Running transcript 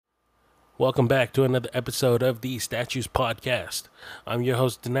Welcome back to another episode of the Statues Podcast. I'm your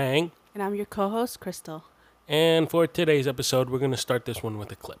host, Denang. And I'm your co-host, Crystal. And for today's episode, we're going to start this one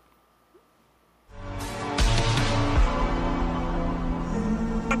with a clip.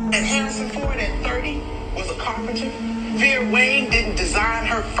 And Harrison Ford at 30 was a carpenter. Vera Wayne didn't design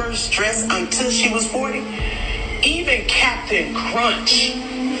her first dress until she was 40. Even Captain Crunch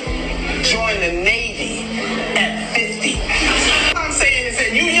joined the Navy at 50. What I'm saying is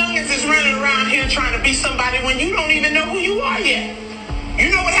that you youngins is running around here trying to be somebody when you don't even know who you are yet.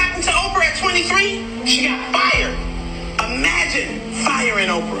 You know what happened to Oprah at 23? She got fired. Imagine firing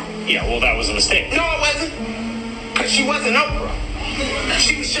Oprah. Yeah, well, that was a mistake. No, it wasn't. Because she wasn't Oprah.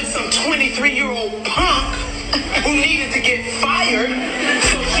 She was just some 23-year-old punk who needed to get fired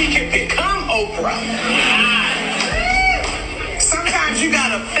so she could become Oprah. Sometimes you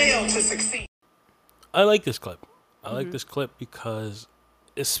gotta fail to succeed. I like this clip. I like this clip because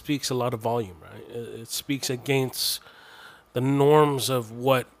it speaks a lot of volume, right? It speaks against the norms of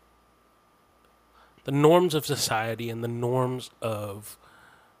society and the norms of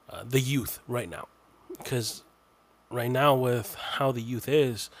the youth right now. Because right now, with how the youth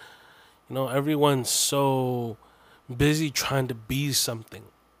is, everyone's so busy trying to be something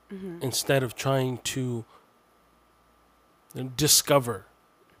instead of trying to discover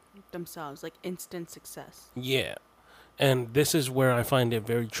themselves, like instant success. Yeah. And this is where I find it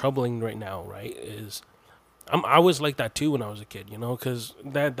very troubling right now, right? I was like that too when I was a kid, because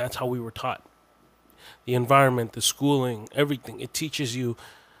that's how we were taught. The environment, the schooling, everything. It teaches you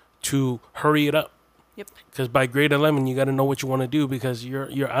to hurry it up. Yep. Because by grade 11, you got to know what you want to do because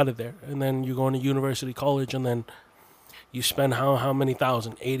you're out of there. And then you go into university, college, and then you spend how many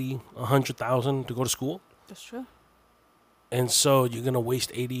thousand? 80, 100,000 to go to school? That's true. And so you're going to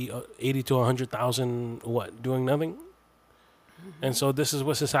waste 80 to 100,000, doing nothing? And so this is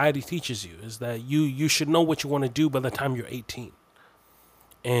what society teaches you, is that you should know what you want to do by the time you're 18.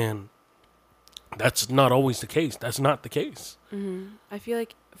 And that's not always the case. That's not the case. Mm-hmm. I feel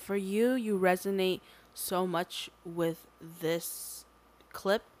like for you resonate so much with this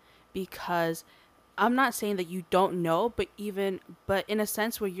clip because I'm not saying that you don't know, but in a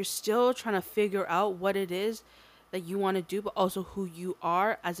sense where you're still trying to figure out what it is that you want to do, but also who you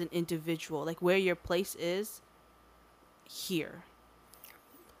are as an individual, like where your place is here.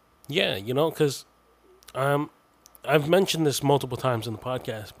 Yeah, because I've mentioned this multiple times in the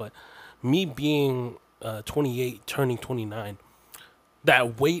podcast, but me being 28, turning 29,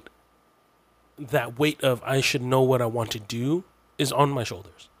 that weight of I should know what I want to do is on my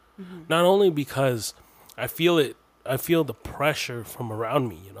shoulders. Mm-hmm. Not only because I feel the pressure from around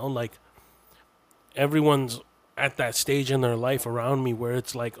me, like everyone's at that stage in their life around me where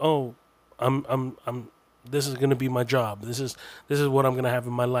it's like, oh, I'm this is going to be my job. This is what I'm going to have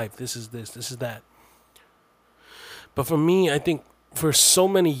in my life. This is that. But for me, I think for so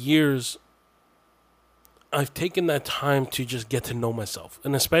many years, I've taken that time to just get to know myself.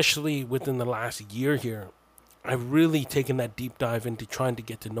 And especially within the last year here, I've really taken that deep dive into trying to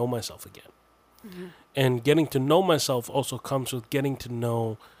get to know myself again. Mm-hmm. And getting to know myself also comes with getting to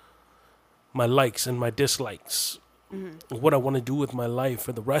know my likes and my dislikes. Mm-hmm. What I want to do with my life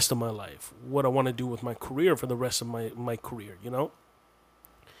for the rest of my life. What I want to do with my career for the rest of my career,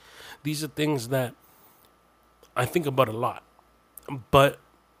 These are things that I think about a lot. But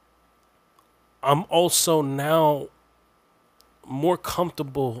I'm also now more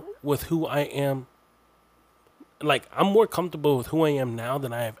comfortable with who I am. Like, I'm more comfortable with who I am now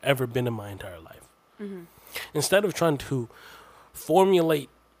than I have ever been in my entire life. Mm-hmm. Instead of trying to formulate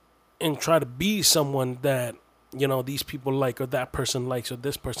and try to be someone that, these people like, or that person likes, or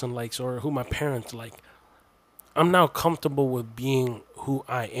this person likes, or who my parents like, I'm now comfortable with being who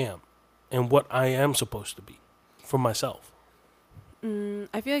I am and what I am supposed to be for myself.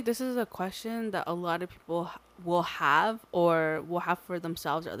 I feel like this is a question that a lot of people will have for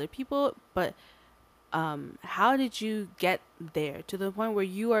themselves or other people. But how did you get there to the point where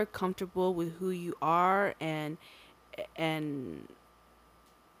you are comfortable with who you are and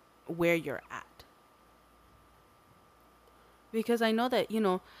where you're at? Because I know that,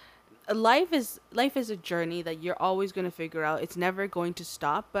 life is a journey that you're always going to figure out. It's never going to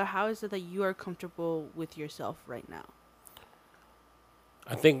stop. But how is it that you are comfortable with yourself right now?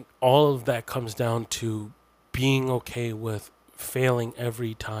 I think all of that comes down to being okay with failing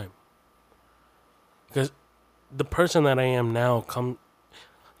every time. Because the person that I am now,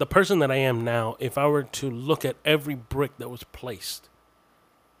 if I were to look at every brick that was placed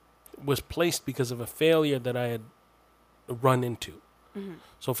because of a failure that I had run into. Mm-hmm.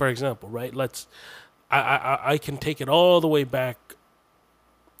 So, for example, right, I can take it all the way back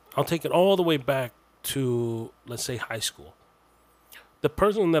I'll take it all the way back to, let's say, high school. The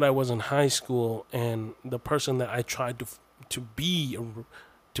person that I was in high school and the person that I tried to be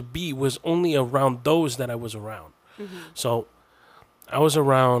was only around those that I was around. So I was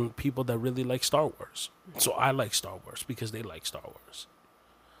around people that really like Star Wars. So I like Star Wars because they like Star Wars.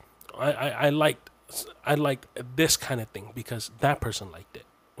 I liked this kind of thing because that person liked it.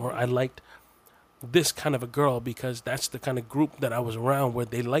 Or I liked this kind of a girl because that's the kind of group that I was around where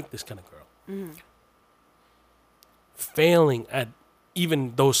they like this kind of girl. Failing at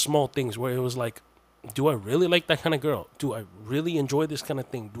even those small things where it was like, do I really like that kind of girl? Do I really enjoy this kind of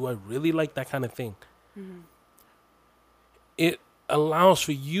thing? Do I really like that kind of thing? It allows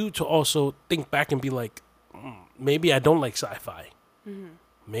for you to also think back and be like, maybe I don't like sci-fi.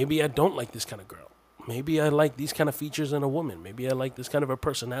 Maybe I don't like this kind of girl. Maybe I like these kind of features in a woman. Maybe I like this kind of a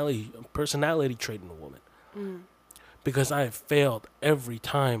personality trait in a woman. Because I have failed every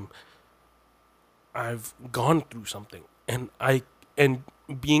time I've gone through something, and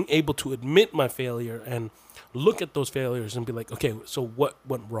being able to admit my failure and look at those failures and be like, okay, so what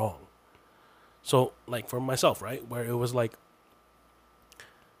went wrong? So like for myself, right, where it was like,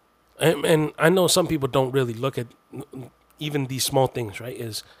 and I know some people don't really look at even these small things, right?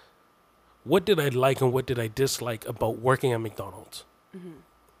 Is what did I like and what did I dislike about working at McDonald's?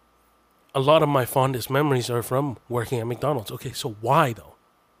 A lot of my fondest memories are from working at McDonald's. Okay, so why though?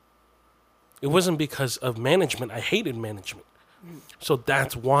 It wasn't because of management. I hated management. So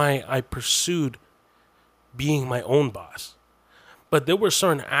that's why I pursued being my own boss. But there were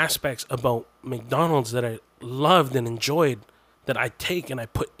certain aspects about McDonald's that I loved and enjoyed that I take and I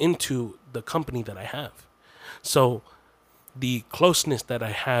put into the company that I have. So the closeness that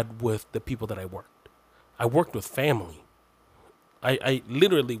I had with the people that I worked with family. I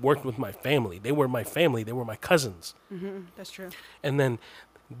literally worked with my family. They were my family. They were my cousins. That's true. And then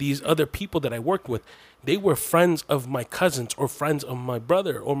these other people that I worked with, they were friends of my cousins or friends of my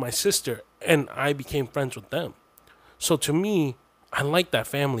brother or my sister, and I became friends with them. So to me, I like that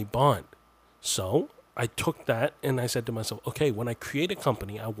family bond. So I took that and I said to myself, okay, when I create a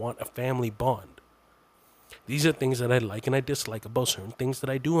company, I want a family bond. These are things that I like and I dislike about certain things that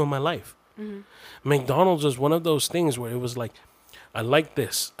I do in my life. McDonald's was one of those things where it was like, I like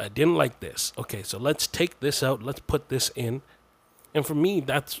this, I didn't like this. Okay, so let's take this out, let's put this in. And for me,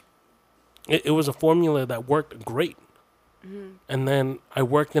 it was a formula that worked great. And then I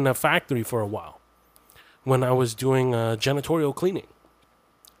worked in a factory for a while when I was doing janitorial cleaning.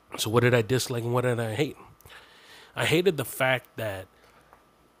 So what did I dislike and what did I hate? I hated the fact that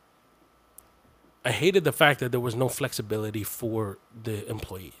there was no flexibility for the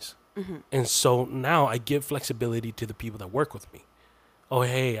employees. And so now I give flexibility to the people that work with me. Oh,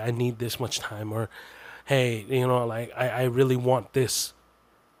 hey, I need this much time, or hey, like I really want this.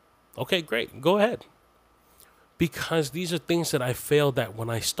 Okay, great. Go ahead. Because these are things that I failed at when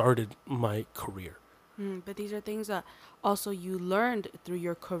I started my career. But these are things that also you learned through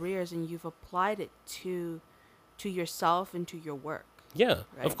your careers and you've applied it to yourself and to your work. Yeah,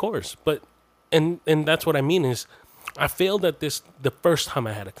 right? Of course. But and that's what I mean is I failed at this the first time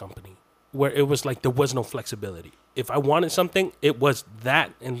I had a company where it was like there was no flexibility. If I wanted something, it was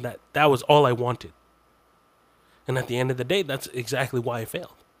that, and that was all I wanted. And at the end of the day, that's exactly why I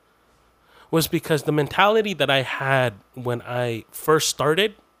failed. Was because the mentality that I had when I first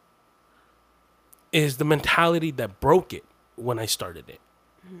started is the mentality that broke it when I started it.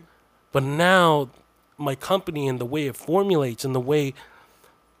 But now my company and the way it formulates and the way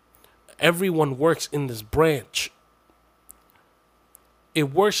everyone works in this branch,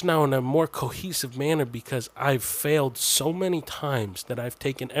 it works now in a more cohesive manner because I've failed so many times that I've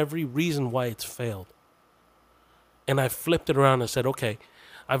taken every reason why it's failed. And I flipped it around and said, okay,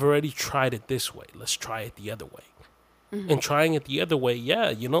 I've already tried it this way. Let's try it the other way. And trying it the other way,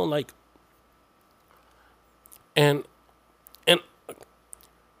 yeah, like, and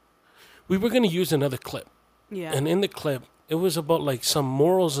we were going to use another clip. Yeah. And in the clip, it was about like some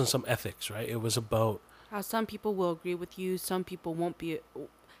morals and some ethics, right? It was about how some people will agree with you, some people won't be,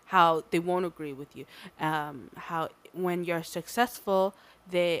 how they won't agree with you. How when you're successful,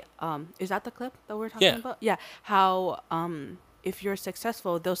 they is that the clip that we're talking about? Yeah. How if you're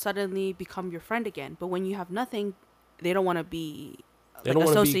successful, they'll suddenly become your friend again. But when you have nothing, they don't want to be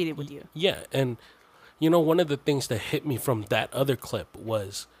associated with you. Yeah, and one of the things that hit me from that other clip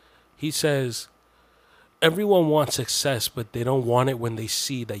was he says everyone wants success, but they don't want it when they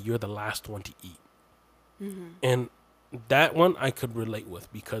see that you're the last one to eat. And that one I could relate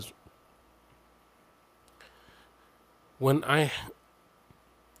with because when I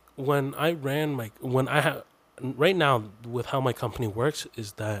right now with how my company works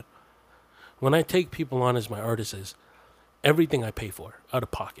is that when I take people on as my artists, everything I pay for out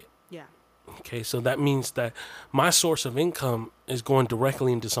of pocket. Yeah. Okay, so that means that my source of income is going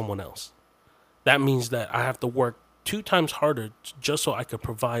directly into someone else. That means that I have to work 2 times harder just so I could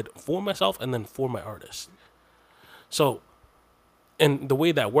provide for myself and then for my artists. So, and the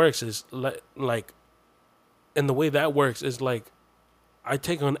way that works is like I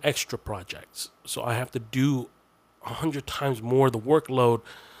take on extra projects, so I have to do 100 times more the workload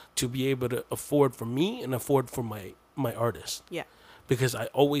to be able to afford for me and afford for my artists. Yeah. Because I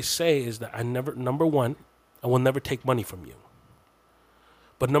always say is that I never, number one, I will never take money from you.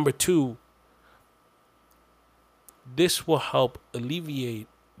 But number two, this will help alleviate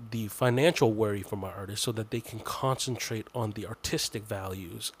the financial worry from our artists so that they can concentrate on the artistic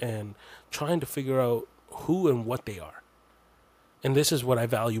values and trying to figure out who and what they are. And this is what I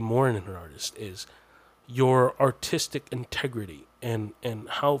value more in an artist is your artistic integrity and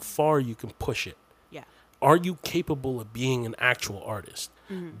how far you can push it. Yeah. Are you capable of being an actual artist?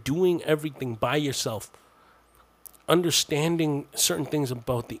 Doing everything by yourself, understanding certain things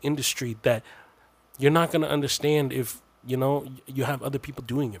about the industry that you're not going to understand if, you have other people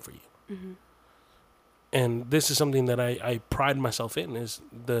doing it for you. And this is something that I pride myself in is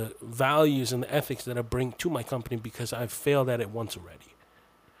the values and the ethics that I bring to my company because I've failed at it once already.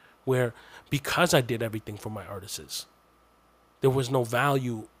 Where because I did everything for my artists, there was no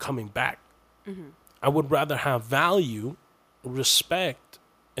value coming back. I would rather have value, respect,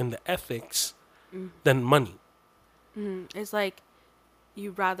 and the ethics than money. It's like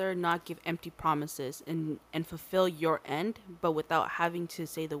you rather not give empty promises and fulfill your end, but without having to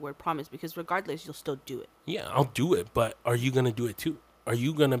say the word promise, because regardless, you'll still do it. Yeah, I'll do it, but are you going to do it too? Are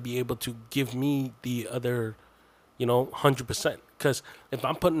you going to be able to give me the other, 100%? Because if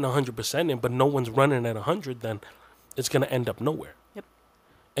I'm putting 100% in, but no one's running at 100, then it's going to end up nowhere. Yep.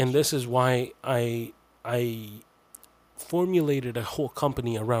 And this is why I formulated a whole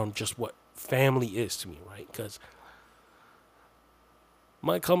company around just what family is to me, right? Because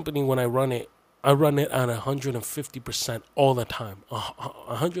my company, when I run it at 150% all the time.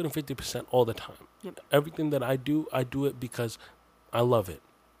 150% all the time. Yep. Everything that I do it because I love it.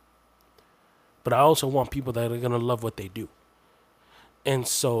 But I also want people that are going to love what they do. And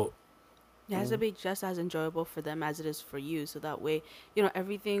so It has to be just as enjoyable for them as it is for you. So that way,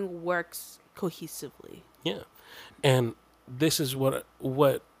 everything works cohesively. yeah. And this is what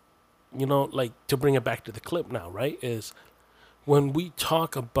like to bring it back to the clip now, right? Is when we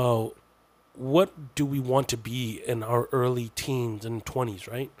talk about what do we want to be in our early teens and 20s,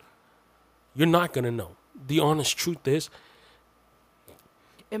 right? You're not going to know. The honest truth is,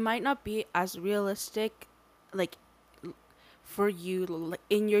 It might not be as realistic, like, for you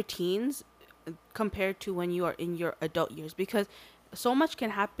in your teens compared to when you are in your adult years, because so much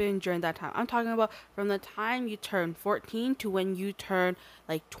can happen during that time. I'm talking about from the time you turn 14 to when you turn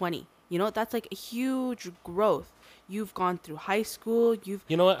like 20. That's like a huge growth. You've gone through high school. you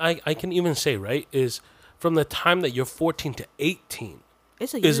know what I can even say, right, is from the time that you're 14 to 18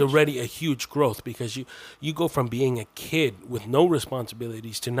 It's is already a huge growth because you go from being a kid with no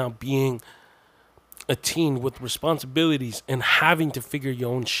responsibilities to now being a teen with responsibilities and having to figure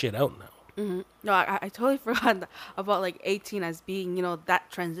your own shit out now. No, I totally forgot about like 18 as being,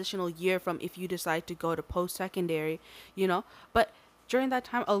 that transitional year from if you decide to go to post-secondary, But during that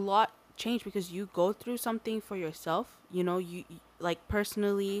time, a lot changed because you go through something for yourself, you like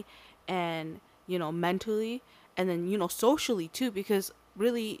personally and, mentally, and then, socially too, because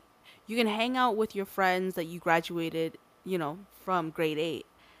really you can hang out with your friends that you graduated, from grade 8.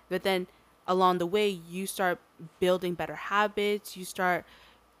 But then along the way, you start building better habits, you start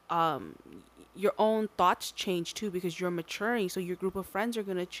your own thoughts change too because you're maturing, so your group of friends are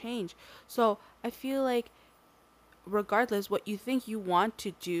going to change. So I feel like regardless what you think you want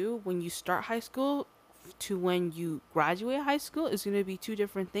to do when you start high school to when you graduate high school is going to be two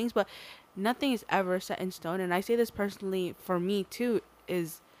different things, but nothing is ever set in stone. And I say this personally for me too,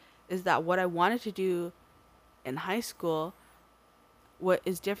 is that what I wanted to do in high school, what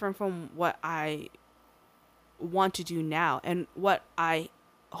is different from what I want to do now and what I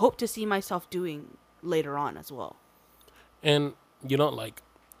hope to see myself doing later on as well. And like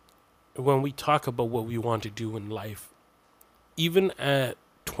when we talk about what we want to do in life, even at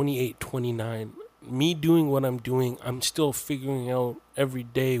 28, 29, me doing what I'm doing, I'm still figuring out every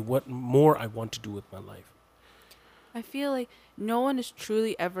day what more I want to do with my life. I feel like no one is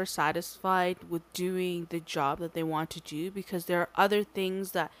truly ever satisfied with doing the job that they want to do because there are other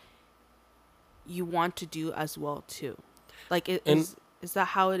things that you want to do as well too. Like it And is Is that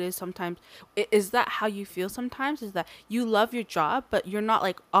how it is sometimes? Is that how you feel sometimes? Is that you love your job, but you're not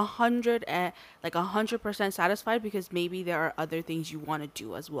like 100% satisfied because maybe there are other things you want to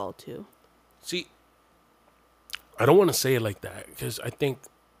do as well too. See, I don't want to say it like that because I think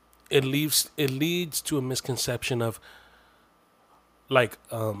it leads to a misconception of like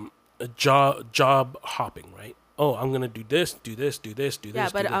a job hopping, right? Oh, I'm gonna do this, do this, do this, do Yeah,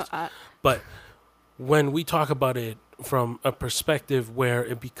 this, but do this. But when we talk about it from a perspective where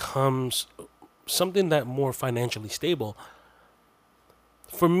it becomes something that more financially stable,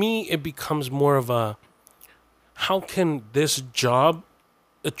 for me it becomes more of a how can this job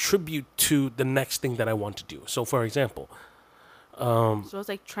attribute to the next thing that I want to do. So for example, so it's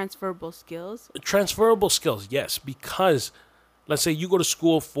like transferable skills. transferable skills, yes, because let's say you go to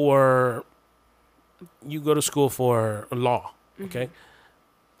school for law, okay?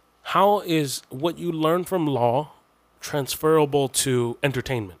 How is what you learn from law transferable to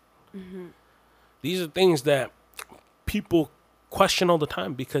entertainment? These are things that people question all the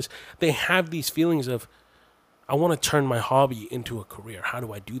time because they have these feelings of I want to turn my hobby into a career. How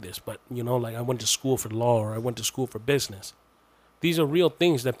do I do this? But like I went to school for law or I went to school for business. These are real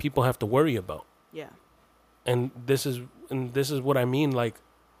things that people have to worry about. Yeah. And this is what I mean, like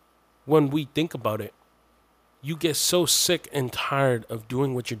when we think about it, you get so sick and tired of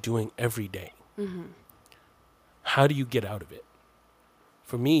doing what you're doing every day. How do you get out of it?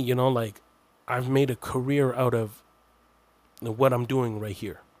 For me, like I've made a career out of what I'm doing right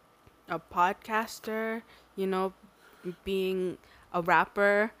here. A podcaster, being a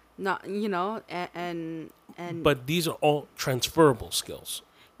rapper, not, and But these are all transferable skills.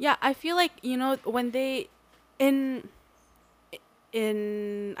 yeah, I feel like, when they in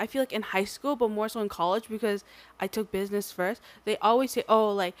I feel like in high school, but more so in college because I took business first, they always say,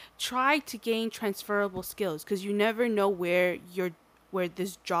 "Oh, like try to gain transferable skills because you never know where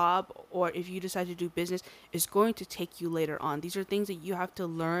this job or if you decide to do business is going to take you later on. These are things that you have to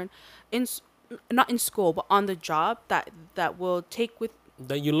learn in not in school, but on the job that will take with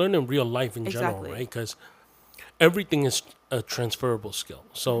That you learn in real life in general, Exactly. right? Because everything is a transferable skill.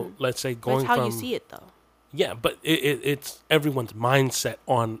 So let's say That's going how from you see it though. yeah, but it's everyone's mindset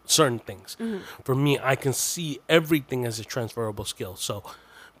on certain things. For me, I can see everything as a transferable skill. So,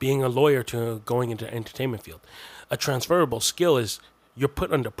 being a lawyer to going into the entertainment field, a transferable skill is you're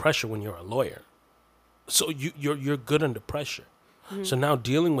put under pressure when you're a lawyer. So you're good under pressure. So now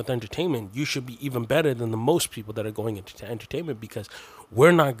dealing with entertainment, you should be even better than the most people that are going into entertainment because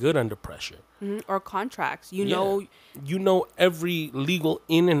we're not good under pressure. Or contracts, Yeah. You know every legal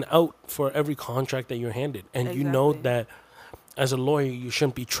in and out for every contract that you're handed. And you know Exactly. that as a lawyer, you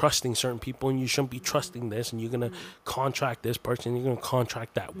shouldn't be trusting certain people and you shouldn't be trusting this and you're going to contract this person, you're going to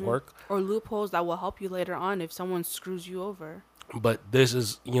contract that work. or loopholes that will help you later on if someone screws you over. But this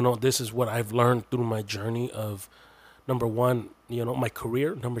is what I've learned through my journey of number one, my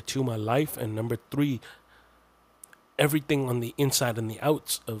career, number two, my life, and number three, everything on the inside and the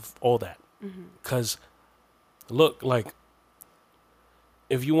outs of all that. Because look, like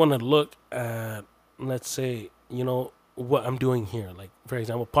if you want to look at, let's say, what I'm doing here, like for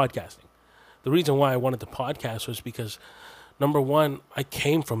example, podcasting. The reason why I wanted to podcast was because number one, I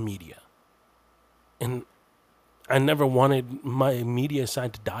came from media, and I never wanted my media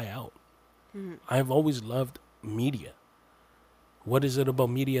side to die out. I've always loved media. What is it about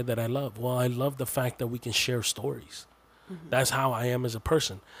media that I love? Well, I love the fact that we can share stories. That's how I am as a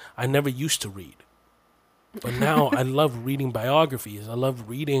person. I never used to read. But now I love reading biographies. I love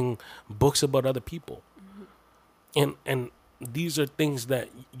reading books about other people. And these are things that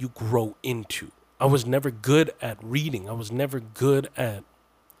you grow into. I was never good at reading. I was never good at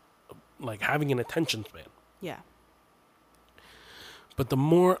like having an attention span. Yeah. But the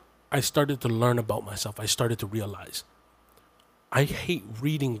more I started to learn about myself, I started to realize I hate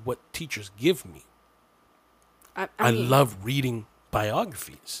reading what teachers give me. I mean, love reading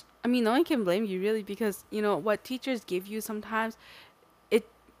biographies. I mean, no one can blame you really because what teachers give you sometimes,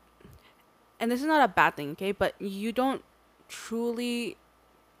 and this is not a bad thing, okay? But you don't truly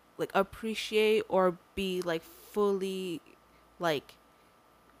like appreciate or be like fully like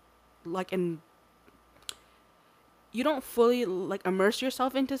in. You don't fully like immerse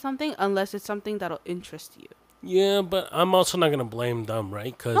yourself into something unless it's something that'll interest you. Yeah, but I'm also not gonna blame them,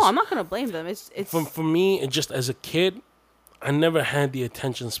 right? Because No, I'm not gonna blame them. It's for me, it just as a kid, I never had the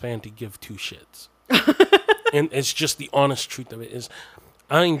attention span to give two shits. And it's just the honest truth of it is,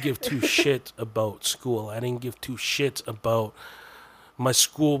 I didn't give two shits about school. I didn't give two shits about my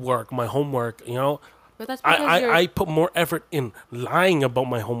schoolwork, my homework. But that's because I put more effort in lying about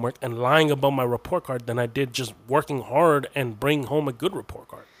my homework and lying about my report card than I did just working hard and bringing home a good report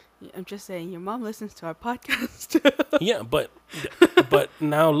card. I'm just saying, your mom listens to our podcast. Yeah, but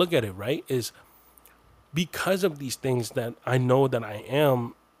now look at it, right? Is because of these things that I know that I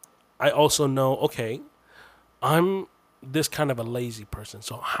am, I also know, okay, I'm this kind of a lazy person.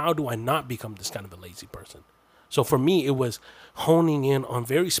 So how do I not become this kind of a lazy person? So for me, it was honing in on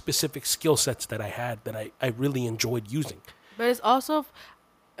very specific skill sets that I had that I really enjoyed using. But it's also,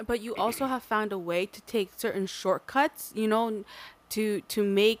 but you also have found a way to take certain shortcuts, to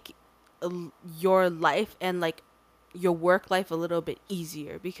make your life and like your work life a little bit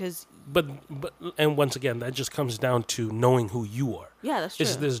easier because. But and once again, that just comes down to knowing who you are. Yeah, that's true.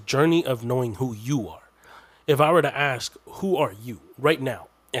 It's this journey of knowing who you are. If I were to ask, who are you right now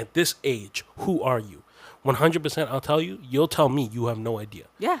at this age? Who are you? 100%, I'll tell you. You'll tell me you have no idea.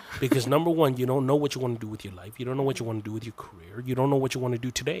 Yeah. Because number one, you don't know what you want to do with your life. You don't know what you want to do with your career. You don't know what you want to do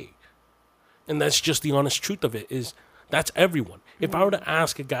today. And that's just the honest truth of it. Is that's everyone. If I were to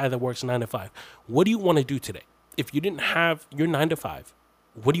ask a guy that works 9 to 5, what do you want to do today? If you didn't have your 9 to 5,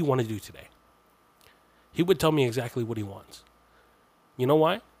 what do you want to do today? He would tell me exactly what he wants. You know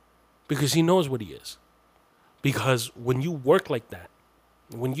why? Because he knows what he is. Because when you work like that,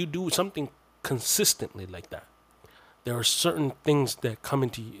 when you do something consistently like that, there are certain things that come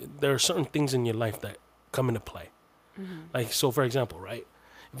into you. There are certain things in your life that come into play. Like, so for example, right?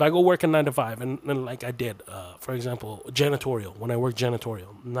 If I go work a 9 to 5 and like I did, for example, janitorial, when I worked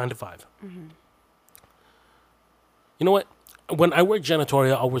janitorial, 9 to 5. You know what? When I worked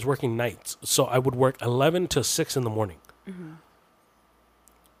janitorial, I was working nights. So I would work 11 to 6 in the morning.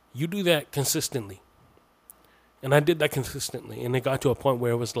 You do that consistently. And I did that consistently. And it got to a point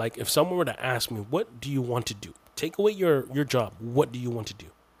where it was like, if someone were to ask me, what do you want to do? Take away your job. What do you want to do?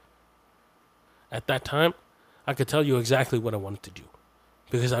 At that time, I could tell you exactly what I wanted to do.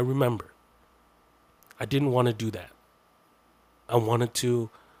 Because I remember, I didn't want to do that. I wanted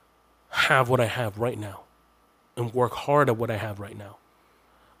to have what I have right now. And work hard at what I have right now.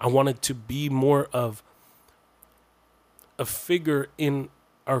 I wanted to be more of a figure in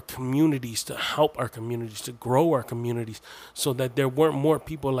our communities, to help our communities, to grow our communities, so that there weren't more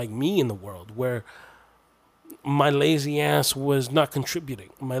people like me in the world where my lazy ass was not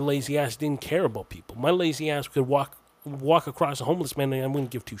contributing. My lazy ass didn't care about people. My lazy ass could walk across a homeless man and I wouldn't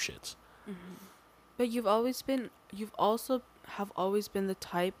give two shits. But you've always been the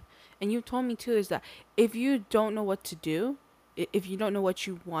type, and you told me too, is that if you don't know what to do, if you don't know what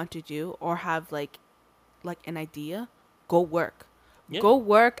you want to do or have like an idea, go work. Yeah. Go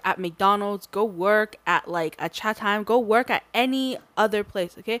work at McDonald's, go work at like a Chatham, go work at any other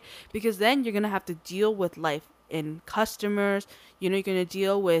place, okay? Because then you're going to have to deal with life and customers, you're going to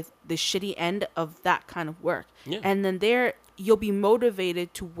deal with the shitty end of that kind of work. Yeah. And then there you'll be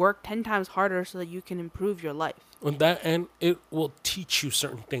motivated to work 10 times harder so that you can improve your life. On that end, it will teach you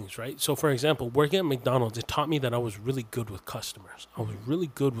certain things, right? So, for example, working at McDonald's, it taught me that I was really good with customers. I was really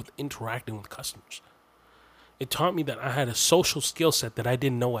good with interacting with customers. It taught me that I had a social skill set that I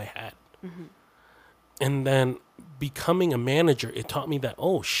didn't know I had. And then becoming a manager, it taught me that,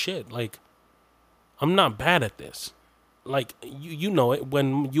 oh, shit, like, I'm not bad at this. Like, you know it.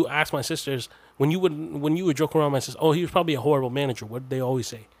 When you ask my sisters, when you would joke around my sisters, oh, he was probably a horrible manager. What did they always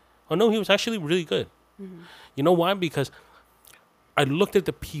say? Oh, no, he was actually really good. You know why? Because I looked at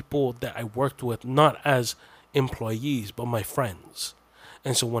the people that I worked with not as employees, but my friends.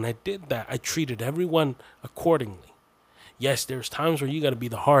 And so when I did that, I treated everyone accordingly. Yes, there's times where you got to be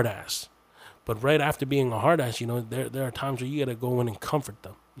the hard ass. But right after being a hard ass, there are times where you got to go in and comfort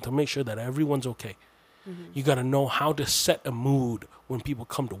them to make sure that everyone's okay. You got to know how to set a mood when people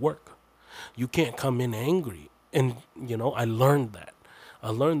come to work. You can't come in angry. And, I learned that. I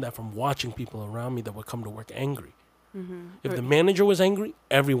learned that from watching people around me that would come to work angry. If the manager was angry,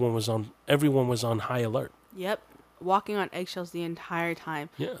 everyone was on high alert. Yep. Walking on eggshells the entire time.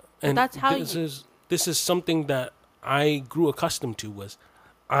 Yeah. And that's how this is something that I grew accustomed to. Was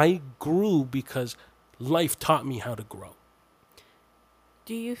I grew because life taught me how to grow.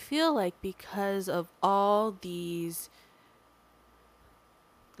 Do you feel like because of all these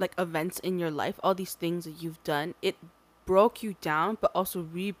like events in your life, all these things that you've done, it broke you down but also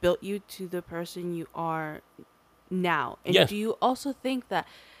rebuilt you to the person you are now? And yes. Do you also think that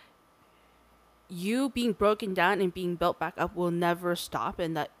you being broken down and being built back up will never stop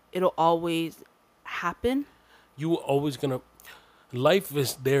and that it'll always happen? You are always life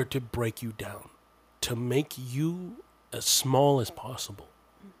is there to break you down, to make you as small as possible.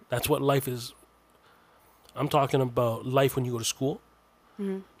 That's what life is. I'm talking about life when you go to school,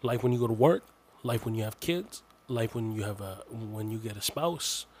 life when you go to work, life when you have kids, life when you get a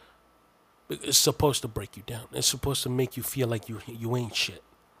spouse. It's supposed to break you down. It's supposed to make you feel like you ain't shit.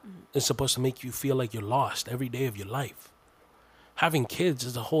 It's supposed to make you feel like you're lost every day of your life. Having kids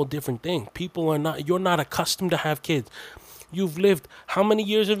is a whole different thing. You're not accustomed to have kids. You've lived how many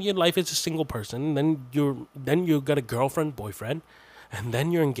years of your life as a single person? Then you got a girlfriend, boyfriend, and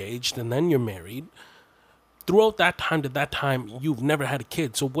then you're engaged, and then you're married. Throughout that time to that time, you've never had a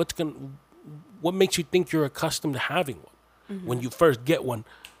kid. So what makes you think you're accustomed to having one? When you first get one,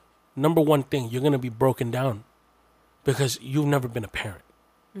 number one thing, you're gonna be broken down because you've never been a parent.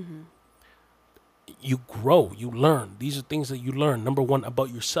 You grow, you learn. These are things that you learn. Number one,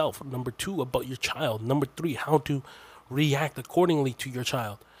 about yourself. Number two, about your child. Number three, how to react accordingly to your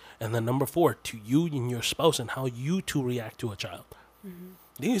child. And then number four, to you and your spouse and how you two react to a child.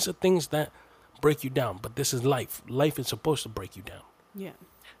 These are things that break you down, but this is life. Life is supposed to break you down. Yeah.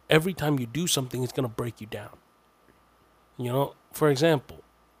 Every time you do something, it's going to break you down. You know, for example,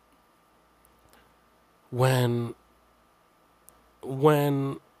 when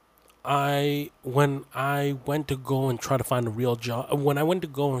I went to go and try to find a real job, when I went to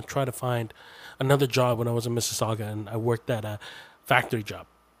go and try to find another job when I was in Mississauga, and I worked at a factory job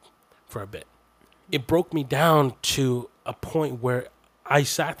for a bit, it broke me down to a point where I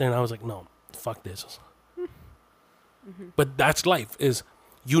sat there and I was like, no, fuck this. But that's life, is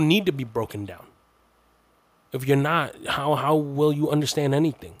you need to be broken down. If you're not, how will you understand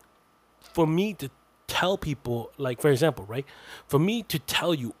anything? For me to tell people, like, for example, right? For me to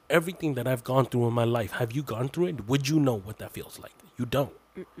tell you everything that I've gone through in my life, have you gone through it? Would you know what that feels like? You don't.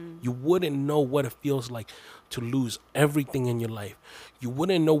 You wouldn't know what it feels like to lose everything in your life. You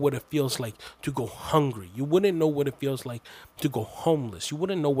wouldn't know what it feels like to go hungry. You wouldn't know what it feels like to go homeless. You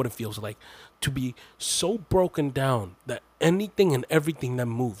wouldn't know what it feels like to be so broken down that anything and everything that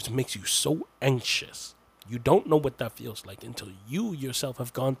moves makes you so anxious. You don't know what that feels like until you yourself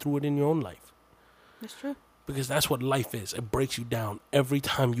have gone through it in your own life. That's true. Because that's what life is. It breaks you down every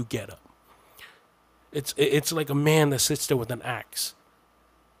time you get up. It's like a man that sits there with an axe.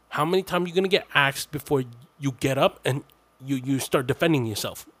 How many times are you going to get axed before you get up and you start defending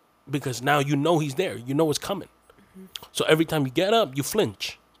yourself? Because now you know he's there. You know it's coming. So every time you get up, you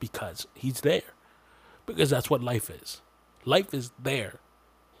flinch because he's there. Because that's what life is. Life is there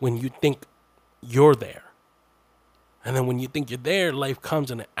when you think you're there. And then when you think you're there, life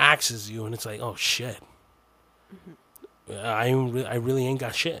comes and it axes you. And it's like, oh, shit. I really ain't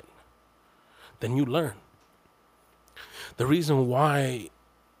got shit. Then you learn. The reason why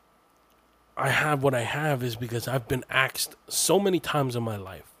I have what I have is because I've been axed so many times in my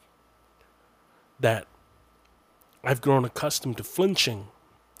life that I've grown accustomed to flinching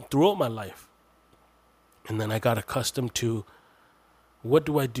throughout my life. And then I got accustomed to, what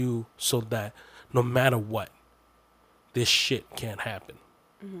do I do so that no matter what, this shit can't happen?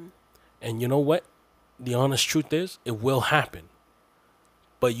 And you know what? The honest truth is, it will happen.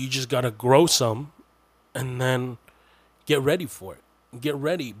 But you just got to grow some and then get ready for it. Get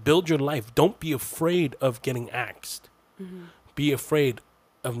ready. Build your life. Don't be afraid of getting axed. Be afraid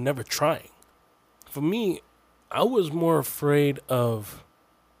of never trying. For me, I was more afraid of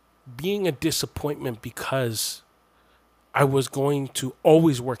being a disappointment because I was going to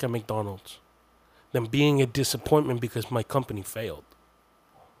always work at McDonald's than being a disappointment because my company failed.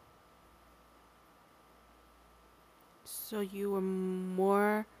 So you were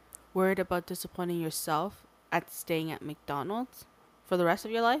more worried about disappointing yourself at staying at McDonald's for the rest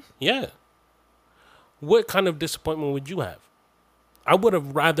of your life? Yeah. What kind of disappointment would you have? I would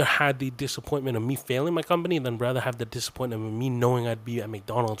have rather had the disappointment of me failing my company than rather have the disappointment of me knowing I'd be at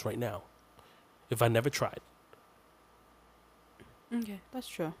McDonald's right now if I never tried. Okay, that's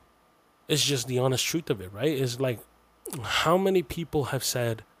true. It's just the honest truth of it, right? It's like, how many people have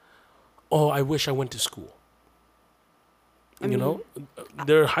said, oh, I wish I went to school. You know,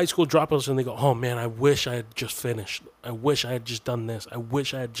 they're high school dropouts and they go, oh man, I wish I had just finished. I wish I had just done this. I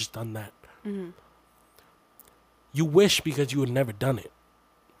wish I had just done that. You wish because you had never done it.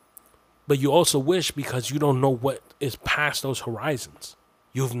 But you also wish because you don't know what is past those horizons.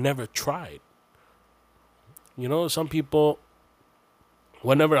 You've never tried. You know, some people,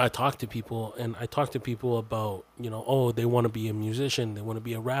 whenever I talk to people and I talk to people about, you know, oh, they want to be a musician, they want to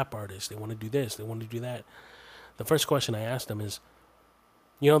be a rap artist, they want to do this, they want to do that. The first question I ask them is,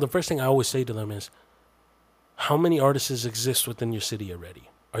 you know, the first thing I always say to them is, how many artists exist within your city already?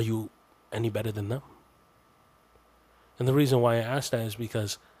 Are you any better than them? And the reason why I ask that is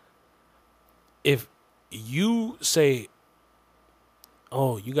because if you say,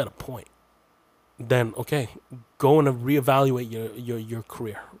 oh, you got a point, then okay, go and reevaluate your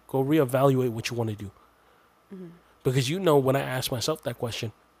career. Go reevaluate what you want to do. Because when I ask myself that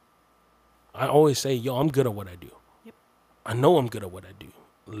question, I always say, yo, I'm good at what I do. Yep. I know I'm good at what I do.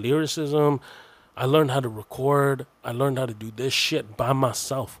 Lyricism, I learned how to record. I learned how to do this shit by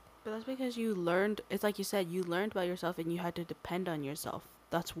myself. But that's because you learned, it's like you said, you learned about yourself and you had to depend on yourself.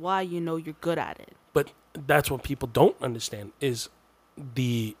 That's why you're good at it. But that's what people don't understand is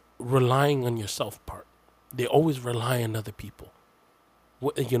the relying on yourself part. They always rely on other people.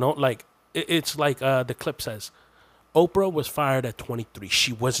 Like it's like the clip says, Oprah was fired at 23.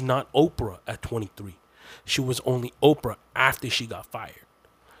 She was not Oprah at 23. She was only Oprah after she got fired.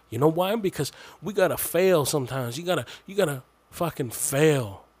 You know why? Because we gotta fail sometimes. You gotta fucking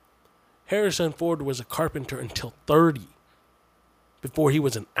fail. Harrison Ford was a carpenter until 30 before he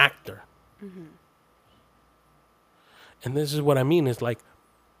was an actor. And this is what I mean is like,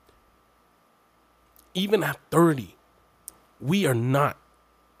 even at 30, we are not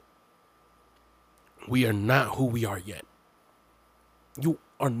who we are yet. You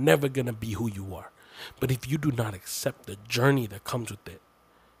are never going to be who you are. But if you do not accept the journey that comes with it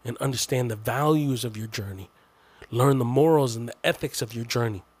and understand the values of your journey, learn the morals and the ethics of your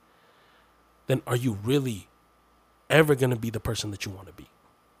journey, then are you really ever going to be the person that you want to be?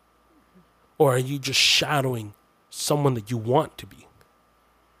 Or are you just shadowing someone that you want to be?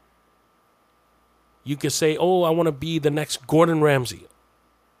 You could say, oh, I want to be the next Gordon Ramsay.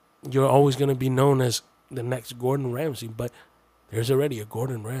 You're always going to be known as the next Gordon Ramsay, but there's already a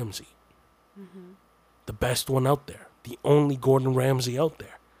Gordon Ramsay. The best one out there. The only Gordon Ramsay out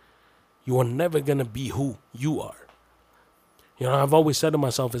there. You are never going to be who you are. I've always said to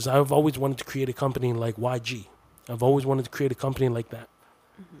myself is I've always wanted to create a company like YG. I've always wanted to create a company like that.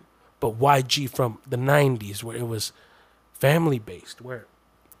 But YG from the 90s where it was family-based, where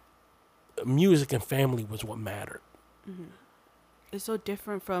music and family was what mattered. It's so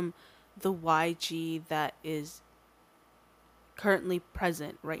different from the YG that is currently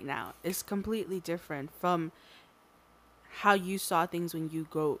present right now. It's completely different from how you saw things when you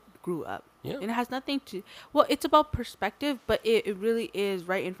grew up. Yeah. And it has nothing to... Well, it's about perspective, but it really is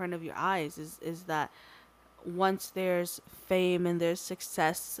right in front of your eyes, is that once there's fame and there's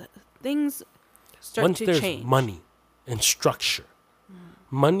success, things start to change. Once there's money and structure.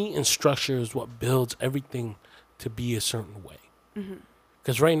 Money and structure is what builds everything to be a certain way.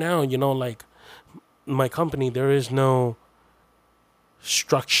 Because right now, like my company, there is no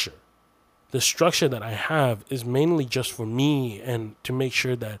structure. The structure that I have is mainly just for me and to make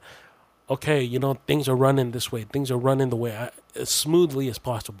sure that, okay, things are running this way. Things are running the way as smoothly as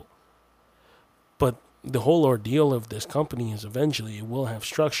possible. But the whole ordeal of this company is eventually it will have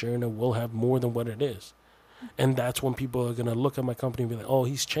structure and it will have more than what it is. And that's when people are going to look at my company and be like, oh,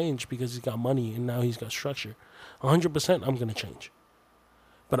 he's changed because he's got money and now he's got structure. 100% I'm going to change.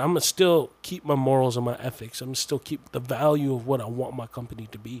 But I'm going to still keep my morals and my ethics. I'm going to still keep the value of what I want my company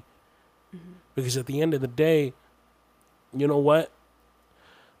to be. Because at the end of the day, you know what?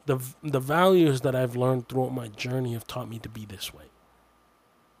 The values that I've learned throughout my journey have taught me to be this way.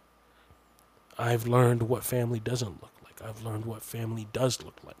 I've learned what family doesn't look like. I've learned what family does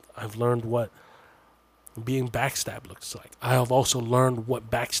look like. I've learned what being backstabbed looks like. I have also learned what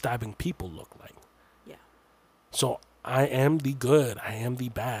backstabbing people look like. Yeah. So I am the good. I am the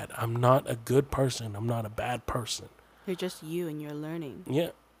bad. I'm not a good person. I'm not a bad person. You're just you and you're learning.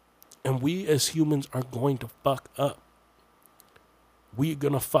 Yeah. And we as humans are going to fuck up. We're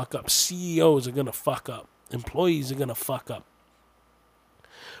going to fuck up. CEOs are going to fuck up. Employees are going to fuck up.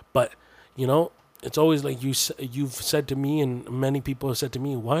 But, it's always like you've said to me and many people have said to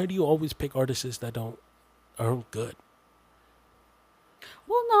me, why do you always pick artists that aren't good?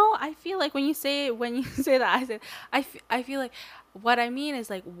 Well, no, I feel like when you say that, I feel like what I mean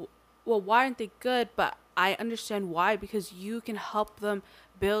is like, well, why aren't they good? But I understand why, because you can help them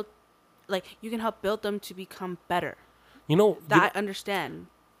build them to become better. I understand.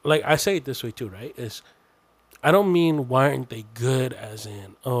 Like I say it this way too, right? I don't mean why aren't they good as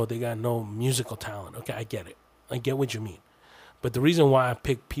in, oh, they got no musical talent. Okay, I get it. I get what you mean. But the reason why I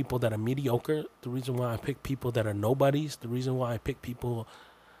pick people that are mediocre, the reason why I pick people that are nobodies, the reason why I pick people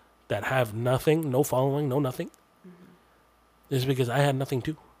that have nothing, no following, no nothing, is because I had nothing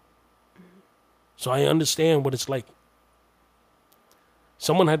too. So I understand what it's like.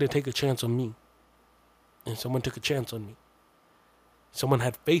 Someone had to take a chance on me. And someone took a chance on me. Someone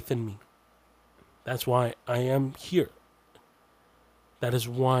had faith in me. That's why I am here. That is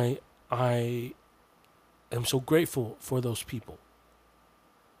why I am so grateful for those people.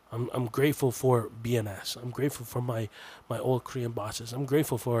 I'm grateful for BNS. I'm grateful for my old Korean bosses. I'm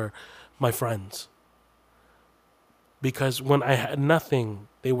grateful for my friends. Because when I had nothing,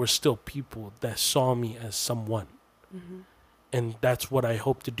 they were still people that saw me as someone. Mm-hmm. And that's what I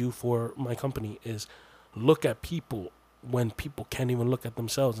hope to do for my company is look at people when people can't even look at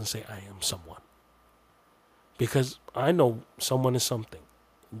themselves and say, I am someone. Because I know someone is something.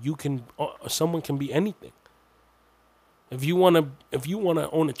 Someone can be anything. If you want to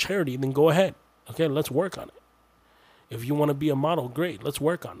own a charity, then go ahead. Okay, let's work on it. If you want to be a model, great, let's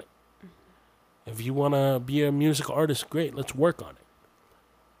work on it. If you want to be a musical artist, great, let's work on it.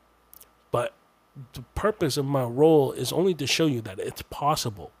 But the purpose of my role is only to show you that it's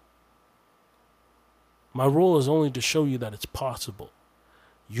possible. My role is only to show you that it's possible.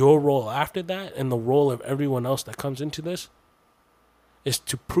 Your role after that and the role of everyone else that comes into this is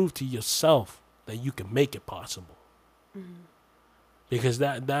to prove to yourself that you can make it possible. Mm-hmm. Because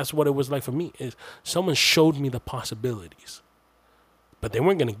that's what it was like for me. Is someone showed me the possibilities, but they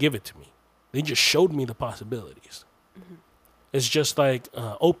weren't going to give it to me. They just showed me the possibilities. Mm-hmm. It's just like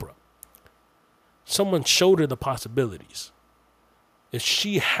Oprah. Someone showed her the possibilities. If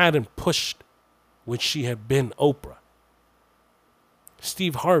she hadn't pushed, would she have been Oprah?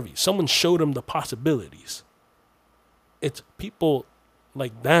 Steve Harvey, someone showed him the possibilities. It's people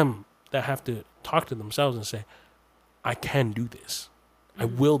like them that have to talk to themselves and say, I can do this. I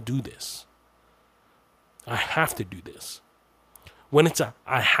will do this. I have to do this. When it's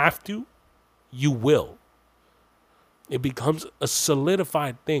I have to, you will. It becomes a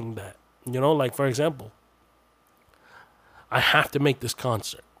solidified thing that, like for example, I have to make this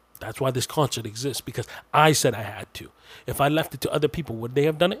concert. That's why this concert exists, because I said I had to. If I left it to other people, would they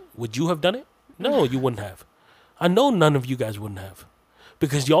have done it? Would you have done it? No, you wouldn't have. I know none of you guys wouldn't have,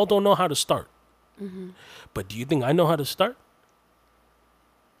 because y'all don't know how to start. Mm-hmm. But do you think I know how to start?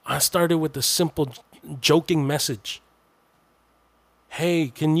 I started with a simple joking message. Hey,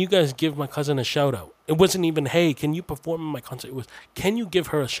 can you guys give my cousin a shout out? It wasn't even, hey, can you perform in my concert? It was, can you give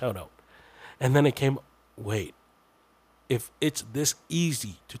her a shout out? And then it came, wait, if it's this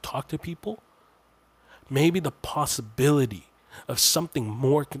easy to talk to people, maybe the possibility of something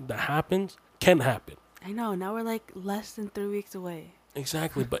more that happens can happen. I know. Now we're like less than 3 weeks away.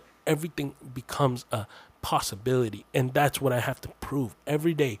 Exactly. But everything becomes a possibility. And that's what I have to prove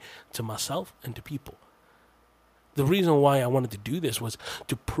every day to myself and to people. The reason why I wanted to do this was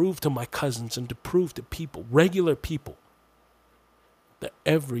to prove to my cousins and to prove to people, regular people, that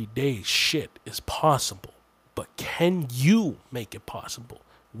everyday shit is possible. But can you make it possible?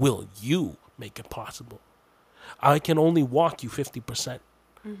 Will you make it possible? I can only walk you 50%.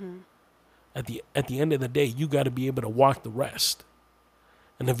 Mm-hmm. At the end of the day, you got to be able to walk the rest.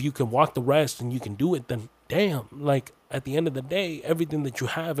 And if you can walk the rest and you can do it, then damn, like at the end of the day, everything that you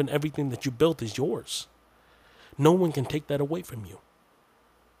have and everything that you built is yours. No one can take that away from you.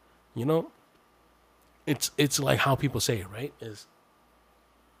 You know? It's like how people say it, right? Is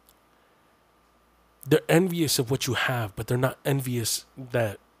they're envious of what you have, but they're not envious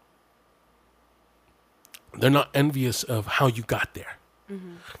of how you got there.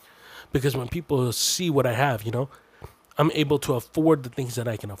 Mm-hmm. Because when people see what I have, I'm able to afford the things that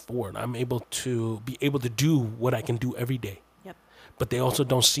I can afford. I'm able to do what I can do every day. Yep. But they also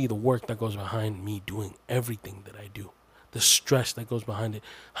don't see the work that goes behind me doing everything that I do. The stress that goes behind it.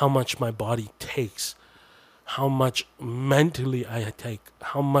 How much my body takes. How much mentally I take.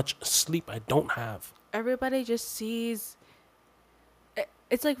 How much sleep I don't have. Everybody just sees...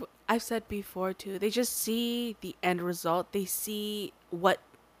 It's like I've said before too. They just see the end result. They see what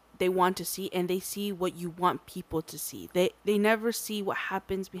they want to see, and they see what you want people to see. They never see what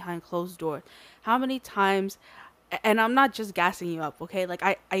happens behind closed doors. How many times, and I'm not just gassing you up, okay? Like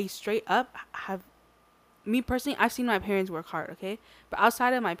I straight up have, me personally, I've seen my parents work hard, okay? But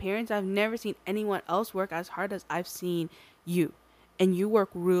outside of my parents, I've never seen anyone else work as hard as I've seen you. And you work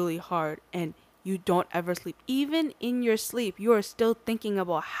really hard, and you don't ever sleep. Even in your sleep, you are still thinking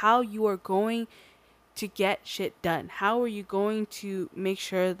about how you are going to get shit done. How are you going to make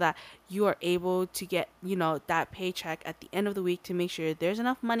sure that you are able to get, that paycheck at the end of the week to make sure there's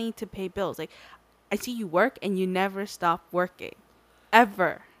enough money to pay bills? Like, I see you work and you never stop working.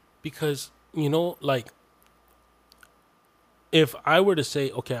 Ever. Because, like, if I were to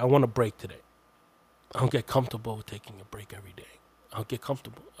say, okay, I want a break today, I'll get comfortable with taking a break every day. I'll get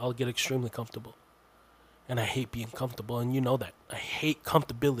comfortable. I'll get extremely comfortable. And I hate being comfortable, and you know that. I hate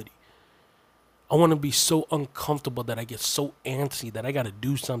comfortability. I want to be so uncomfortable that I get so antsy that I got to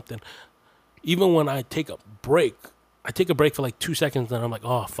do something. Even when I take a break for like 2 seconds, and I'm like,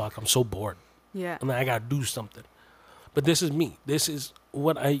 oh, fuck, I'm so bored. Yeah. And then I got to do something. But this is me. This is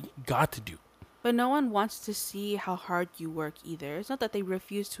what I got to do. But no one wants to see how hard you work either. It's not that they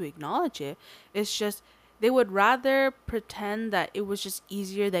refuse to acknowledge it. It's just they would rather pretend that it was just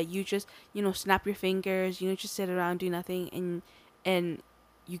easier, that you just, snap your fingers, just sit around, do nothing, and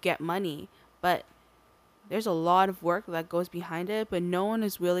you get money. But there's a lot of work that goes behind it, but no one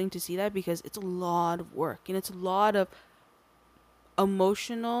is willing to see that because it's a lot of work and it's a lot of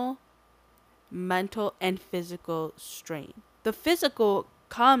emotional, mental, and physical strain. The physical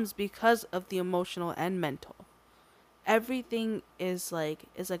comes because of the emotional and mental. Everything is like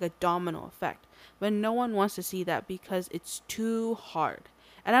a domino effect, but no one wants to see that because it's too hard.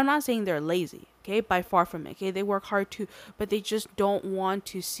 And I'm not saying they're lazy, okay, by far from it. Okay, they work hard too, but they just don't want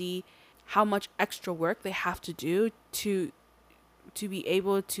to see how much extra work they have to do to be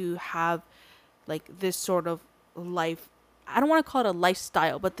able to have like this sort of life. I don't want to call it a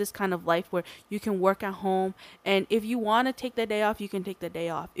lifestyle, but this kind of life where you can work at home, and if you want to take the day off, you can take the day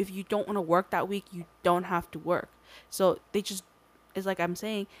off. If you don't want to work that week, you don't have to work. So they just, it's like I'm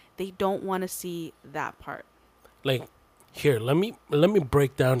saying, they don't want to see that part. Like, here, let me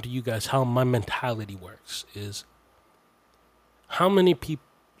break down to you guys how my mentality works. Is how many people,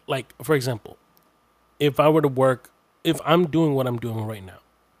 like, for example, if I were to work, if I'm doing what I'm doing right now,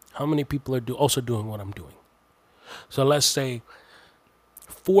 how many people are also doing what I'm doing? So let's say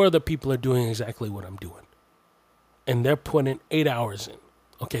 4 other people are doing exactly what I'm doing, and they're putting 8 hours in.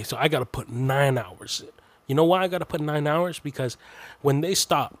 Okay, so I got to put 9 hours in. You know why I got to put 9 hours? Because when they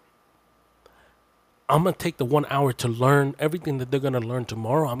stop, I'm going to take the 1 hour to learn everything that they're going to learn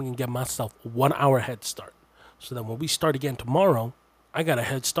tomorrow. I'm going to get myself a 1 hour head start. So that when we start again tomorrow, I got a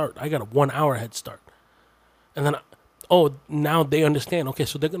head start. I got a 1 hour head start. And then, now they understand. Okay,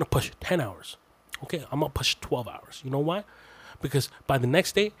 so they're going to push 10 hours. Okay, I'm going to push 12 hours. You know why? Because by the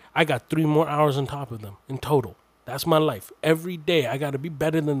next day, I got 3 more hours on top of them in total. That's my life. Every day, I got to be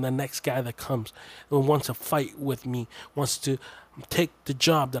better than the next guy that comes and wants to fight with me, wants to take the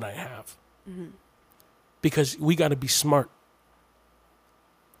job that I have. Mm-hmm. Because we got to be smart.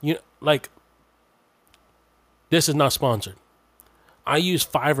 Like, this is not sponsored. I use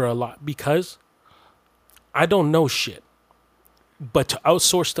Fiverr a lot because I don't know shit. But to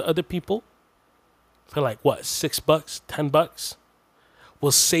outsource to other people for like what, $6, $10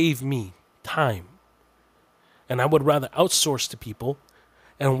 will save me time. And I would rather outsource to people.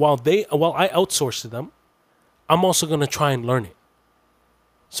 And while I outsource to them, I'm also going to try and learn it.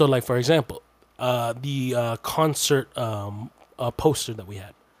 So like, for example, the concert poster that we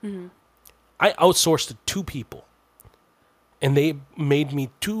had, mm-hmm. I outsourced to 2 people, and they made me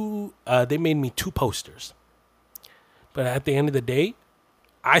 2 posters. But at the end of the day,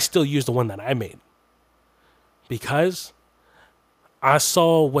 I still use the one that I made because I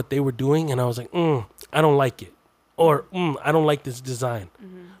saw what they were doing and I was like, I don't like it. Or, I don't like this design.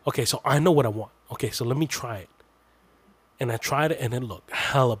 Mm-hmm. Okay, so I know what I want. Okay, so let me try it. And I tried it and it looked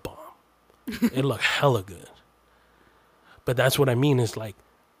hella bomb. It looked hella good. But that's what I mean is like,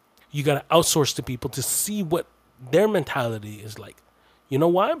 you got to outsource to people to see what their mentality is like. You know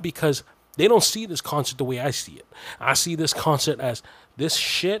why? Because they don't see this concert the way I see it. I see this concert as this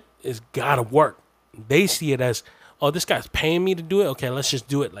shit is gotta work. They see it as, oh, this guy's paying me to do it. Okay, let's just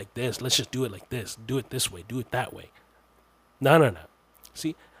do it like this. Let's just do it like this. Do it this way. Do it that way. No.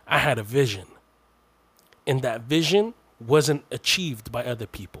 See, I had a vision. And that vision wasn't achieved by other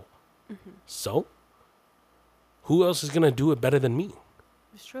people. Mm-hmm. So, who else is going to do it better than me?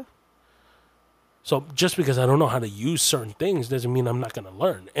 It's true. So just because I don't know how to use certain things doesn't mean I'm not going to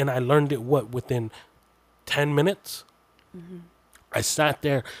learn. And I learned it, within 10 minutes? Mm-hmm. I sat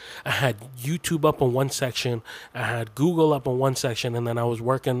there, I had YouTube up on one section, I had Google up on one section, and then I was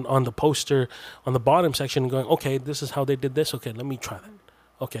working on the poster on the bottom section and going, okay, this is how they did this. Okay, let me try that.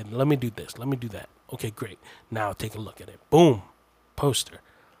 Okay, let me do this. Let me do that. Okay, great. Now take a look at it. Boom. Poster.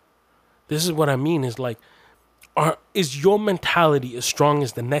 This is what I mean is like, is your mentality as strong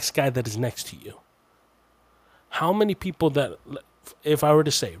as the next guy that is next to you? How many people that, if I were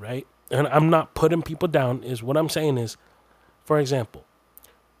to say, right, and I'm not putting people down, is what I'm saying is, for example,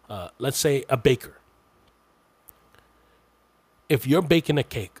 let's say a baker. If you're baking a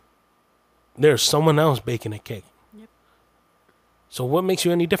cake, there's someone else baking a cake. Yep. So what makes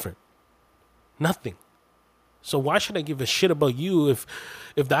you any different? Nothing. So why should I give a shit about you if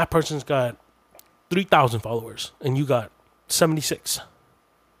that person's got 3,000 followers and you got 76?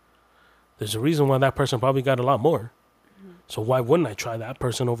 There's a reason why that person probably got a lot more. Mm-hmm. So why wouldn't I try that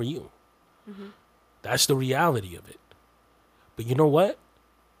person over you? Mm-hmm. That's the reality of it. But you know what?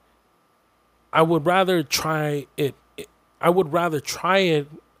 I would rather try it. I would rather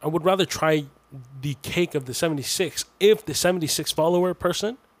try the cake of the 76 if the 76 follower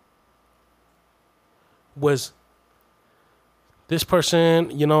person was this person,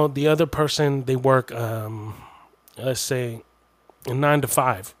 the other person, they work, let's say, a 9 to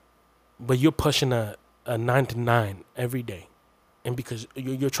 5, but you're pushing a 9 to 9 every day, and because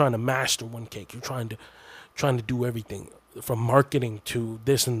you're trying to master one cake, you're trying to do everything from marketing to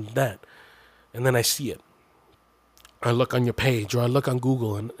this and that, and then I see it. I look on your page or I look on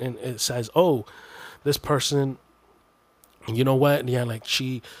Google and it says, oh, this person, you know what? Yeah, like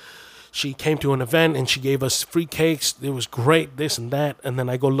she came to an event and she gave us free cakes. It was great, this and that. And then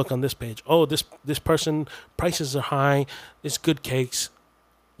I go look on this page. Oh, this person, prices are high. It's good cakes.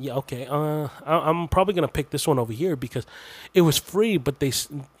 Yeah, okay. I'm probably gonna pick this one over here because it was free, but they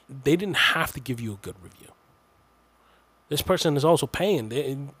didn't have to give you a good review. This person is also paying.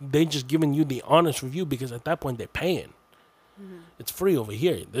 They just giving you the honest review because at that point they're paying. It's free over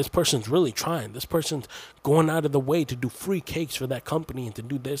here. This person's really trying. This person's going out of the way to do free cakes for that company and to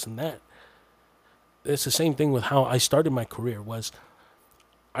do this and that. It's the same thing with how I started my career. Was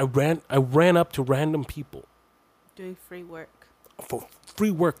I ran up to random people Doing free work. for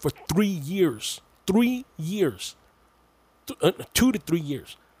free work for 3 years. 3 years. 2 to 3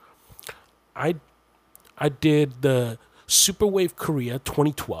 years. I did the Superwave Korea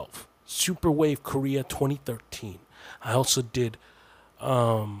 2012, Superwave Korea 2013. I also did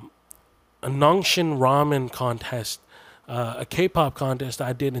a Nangshin ramen contest, a K-pop contest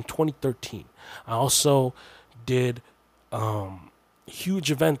I did in 2013. I also did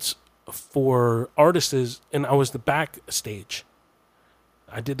huge events for artists, and I was the backstage.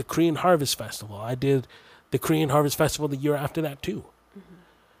 I did the Korean Harvest Festival. I did the Korean Harvest Festival the year after that too.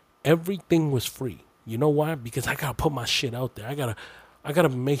 Everything was free. You know why? Because I gotta put my shit out there. I gotta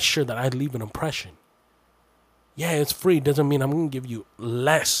make sure that I leave an impression. Yeah, it's free. Doesn't mean I'm gonna give you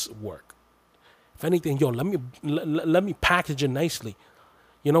less work. If anything, let me package it nicely.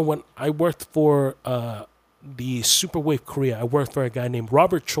 When I worked for the Superwave Korea, I worked for a guy named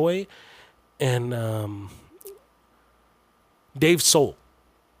Robert Choi and Dave Soul.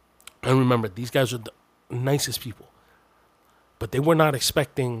 I remember these guys were the nicest people, but they were not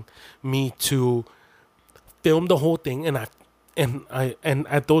expecting me to film the whole thing. And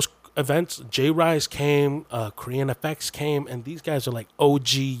at those events, J Rise came, Korean FX came, and these guys are like OG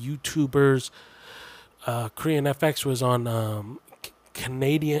YouTubers. Korean FX was on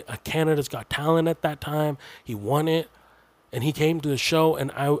Canada's Got Talent at that time. He won it, and he came to the show,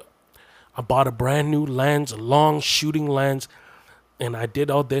 and I bought a brand new lens, a long shooting lens, and I did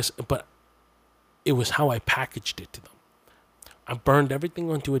all this, but it was how I packaged it to them. I burned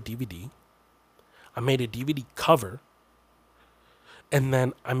everything onto a DVD. I made a DVD cover, and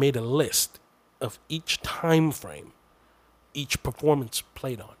then I made a list of each time frame each performance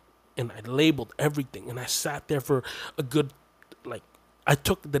played on, and I labeled everything, and I sat there for a good, I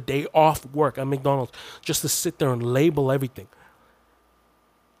took the day off work at McDonald's just to sit there and label everything.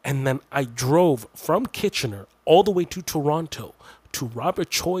 And then I drove from Kitchener all the way to Toronto to Robert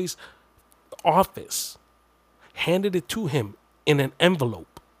Choi's office, handed it to him in an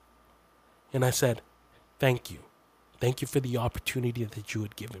envelope, and I said, thank you. Thank you for the opportunity that you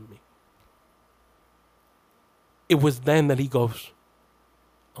had given me. It was then that he goes,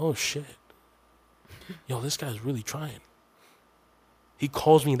 oh shit. Yo, this guy's really trying. He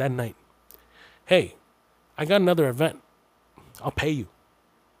calls me that night. Hey, I got another event. I'll pay you.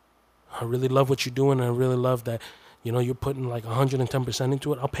 I really love what you're doing. And I really love that, you're putting like 110%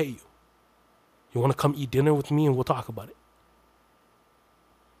 into it. I'll pay you. You want to come eat dinner with me and we'll talk about it.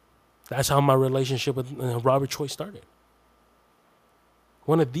 That's how my relationship with Robert Choi started.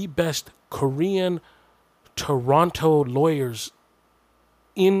 One of the best Korean Toronto lawyers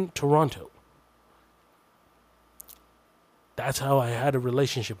in Toronto. That's how I had a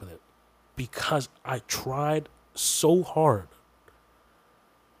relationship with him. Because I tried so hard.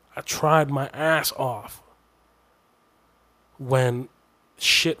 I tried my ass off when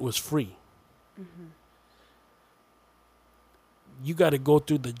shit was free. Mm-hmm. You got to go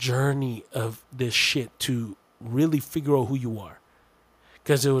through the journey of this shit to really figure out who you are.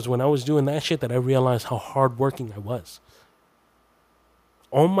 Because it was when I was doing that shit that I realized how hardworking I was.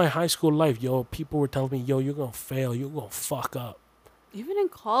 All my high school life, people were telling me, you're going to fail. You're going to fuck up. Even in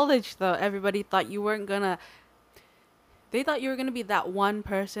college, though, everybody thought you weren't going to... They thought you were going to be that one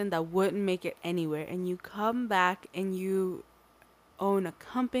person that wouldn't make it anywhere. And you come back and you own a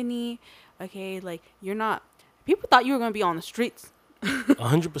company. Okay, you're not... People thought you were going to be on the streets.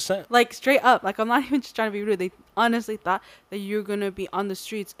 100%. Straight up. I'm not even just trying to be rude. They honestly thought that you're going to be on the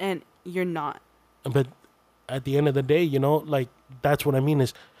streets, and you're not. But at the end of the day, that's what I mean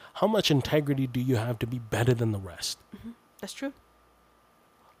is, how much integrity do you have to be better than the rest? Mm-hmm. That's true.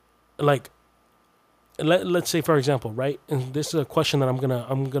 let's say for example, right? And this is a question that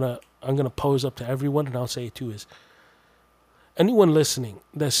I'm gonna pose up to everyone, and I'll say it too: is anyone listening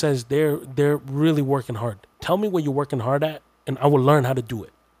that says they're really working hard, tell me what you're working hard at, and I will learn how to do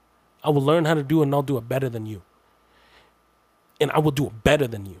it. I will learn how to do it, and I'll do it better than you. And I will do it better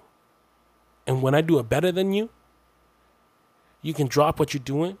than you. And when I do it better than you, you can drop what you're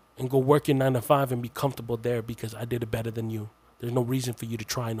doing and go work your 9 to 5 and be comfortable there because I did it better than you. There's no reason for you to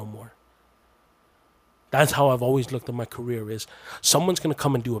try no more. That's how I've always looked at my career is someone's going to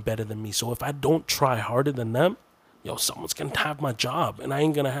come and do it better than me. So if I don't try harder than them, someone's going to have my job and I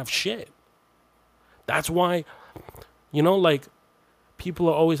ain't going to have shit. That's why, like people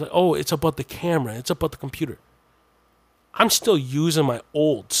are always like, oh, it's about the camera. It's about the computer. I'm still using my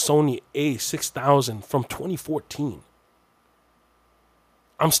old Sony A6000 from 2014.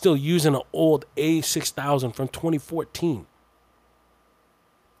 I'm still using an old A6000 from 2014.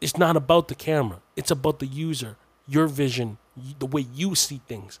 It's not about the camera. It's about the user, your vision, the way you see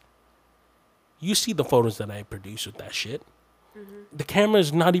things. You see the photos that I produce with that shit. Mm-hmm. The camera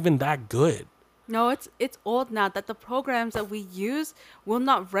is not even that good. No, it's old now that the programs that we use will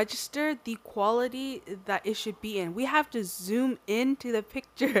not register the quality that it should be in. We have to zoom into the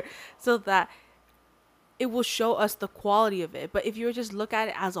picture so that it will show us the quality of it. But if you just look at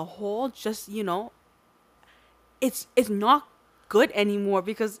it as a whole, just, it's not good anymore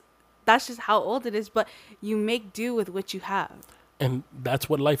because that's just how old it is. But you make do with what you have. And that's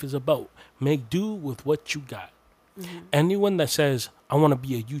what life is about. Make do with what you got. Mm-hmm. Anyone that says, I want to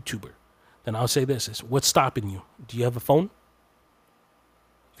be a YouTuber, then I'll say this, is what's stopping you? Do you have a phone?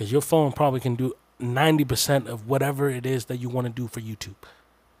 Because your phone probably can do 90% of whatever it is that you want to do for YouTube.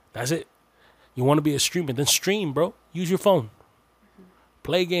 That's it. You want to be a streamer, then stream, bro. Use your phone. Mm-hmm.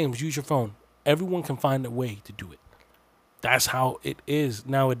 Play games, use your phone. Everyone can find a way to do it. That's how it is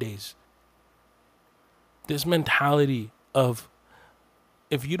nowadays. This mentality of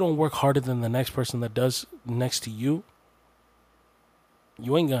if you don't work harder than the next person that does next to you,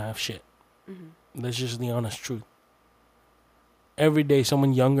 you ain't gonna have shit. Mm-hmm. That's just the honest truth. Every day,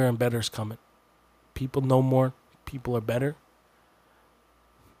 someone younger and better is coming. People know more. People are better.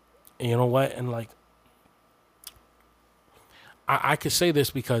 And you know what? And like, I could say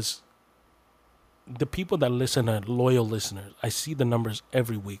this because the people that listen are loyal listeners. I see the numbers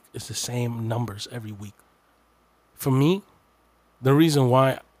every week. It's the same numbers every week. For me, the reason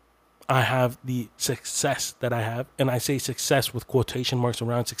why I have the success that I have, and I say success with quotation marks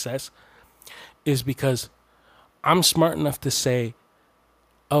around success, is because I'm smart enough to say,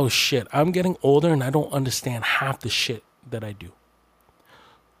 oh shit, I'm getting older and I don't understand half the shit that I do.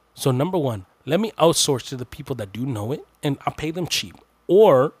 So number one, let me outsource to the people that do know it and I'll pay them cheap.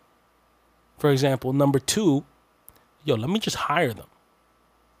 Or, for example, number two, let me just hire them.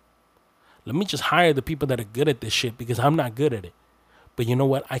 Let me just hire the people that are good at this shit because I'm not good at it. But you know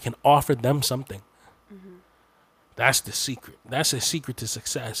what? I can offer them something. Mm-hmm. That's the secret. That's the secret to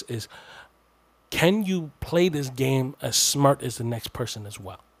success is, can you play this game as smart as the next person as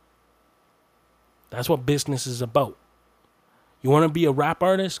well? That's what business is about. You want to be a rap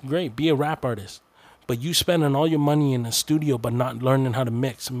artist? Great, be a rap artist. But you spending all your money in a studio but not learning how to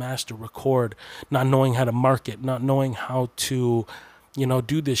mix, master, record, not knowing how to market, not knowing how to,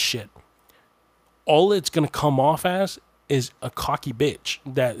 do this shit. All it's going to come off as is a cocky bitch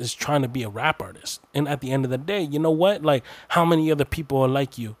that is trying to be a rap artist. And at the end of the day, you know what? Like, how many other people are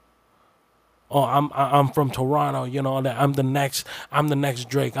like you? Oh, I'm from Toronto, that I'm the next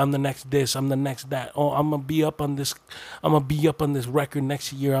Drake, I'm the next this, I'm the next that. Oh, I'm gonna be up on this record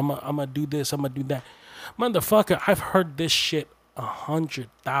next year. I'm gonna do this, I'm gonna do that. Motherfucker, I've heard this shit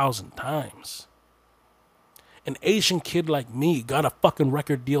 100,000 times. An Asian kid like me got a fucking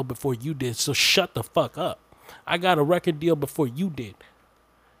record deal before you did, so shut the fuck up. I got a record deal before you did.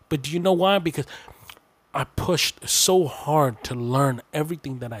 But do you know why? Because I pushed so hard to learn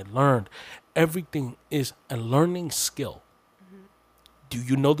everything that I learned. Everything is a learning skill. Mm-hmm. Do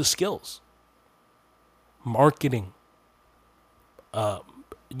you know the skills? Marketing,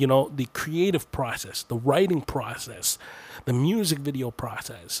 the creative process, the writing process, the music video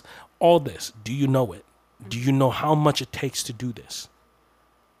process, all this. Do you know it? Mm-hmm. Do you know how much it takes to do this?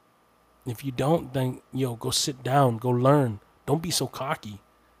 If you don't, then, go sit down, go learn. Don't be so cocky.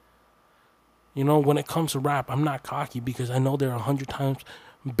 When it comes to rap, I'm not cocky because I know there are 100 times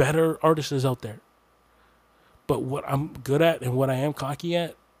better artists out there. But what I'm good at and what I am cocky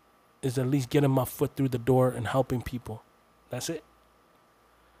at is at least getting my foot through the door and helping people. That's it.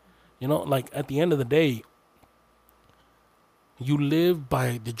 Like at the end of the day, you live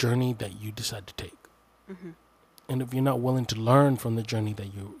by the journey that you decide to take. Mm-hmm. And if you're not willing to learn from the journey that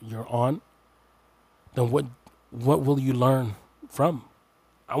you're on, then what will you learn from?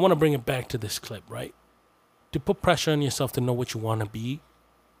 I want to bring it back to this clip, right? To put pressure on yourself to know what you want to be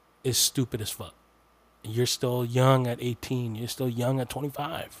is stupid as fuck. You're still young at 18. You're still young at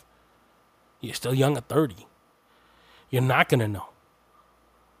 25. You're still young at 30. You're not going to know.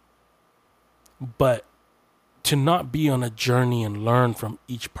 But to not be on a journey and learn from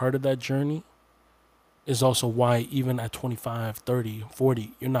each part of that journey is also why even at 25, 30,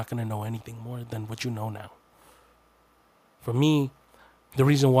 40, you're not going to know anything more than what you know now. For me, the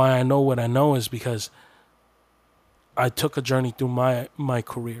reason why I know what I know is because I took a journey through my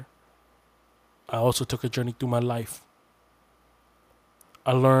career. I also took a journey through my life.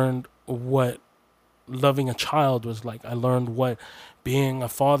 I learned what loving a child was like. I learned what being a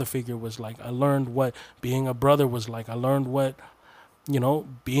father figure was like. I learned what being a brother was like. I learned what,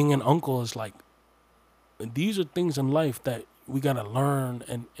 being an uncle is like. These are things in life that we got to learn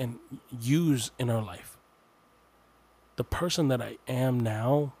and use in our life. The person that I am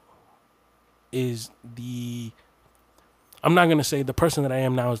now is I'm not going to say the person that I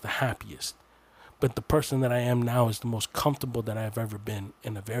am now is the happiest, but the person that I am now is the most comfortable that I've ever been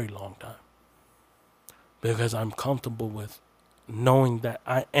in a very long time. Because I'm comfortable with knowing that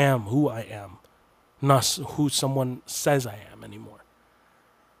I am who I am, not who someone says I am anymore.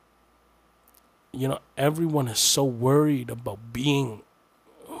 Everyone is so worried about being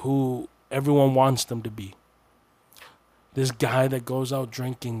who everyone wants them to be. This guy that goes out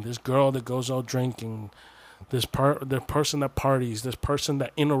drinking, this girl that goes out drinking, the person that parties, this person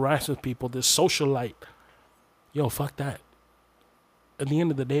that interacts with people, this socialite. Yo, fuck that. At the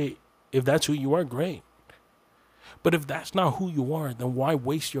end of the day, if that's who you are, great. But if that's not who you are, then why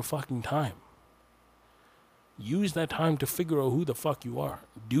waste your fucking time? Use that time to figure out who the fuck you are.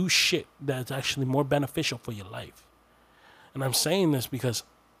 Do shit that's actually more beneficial for your life. And I'm saying this because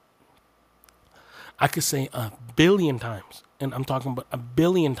I could say 1 billion times, and I'm talking about 1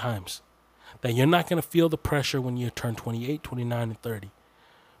 billion times, that you're not going to feel the pressure when you turn 28, 29, and 30.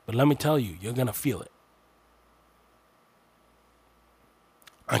 But let me tell you, you're going to feel it.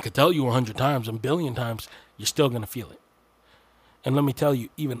 I could tell you 100 times, 1 billion times, you're still going to feel it. And let me tell you,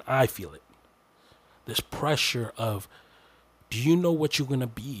 even I feel it. This pressure of, do you know what you're going to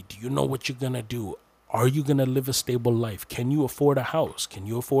be? Do you know what you're going to do? Are you going to live a stable life? Can you afford a house? Can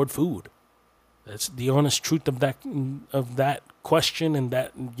you afford food? That's the honest truth of that question and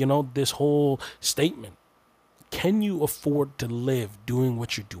that, this whole statement. Can you afford to live doing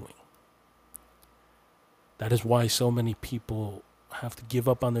what you're doing? That is why so many people have to give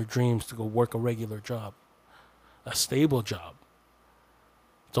up on their dreams to go work a regular job, a stable job.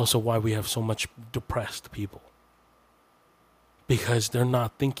 It's also why we have so much depressed people, because they're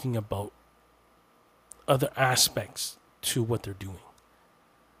not thinking about other aspects to what they're doing.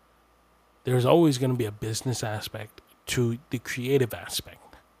 There's always going to be a business aspect to the creative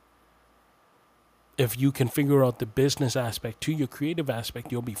aspect. If you can figure out the business aspect to your creative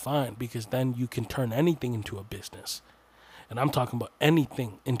aspect, you'll be fine, because then you can turn anything into a business. And I'm talking about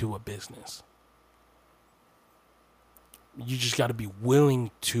anything into a business. You just got to be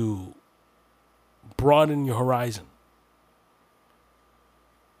willing to broaden your horizon.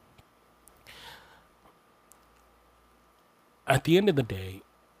 At the end of the day,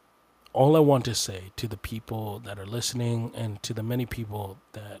 all I want to say to the people that are listening and to the many people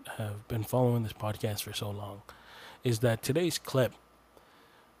that have been following this podcast for so long is that today's clip,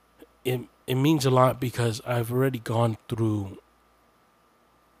 it means a lot, because I've gone through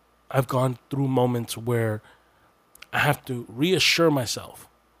moments where I have to reassure myself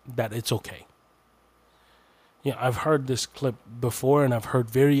that it's okay. I've heard this clip before, and I've heard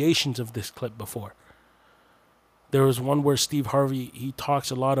variations of this clip before. There was one where Steve Harvey, he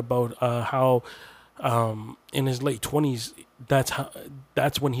talks a lot about how in his late 20s,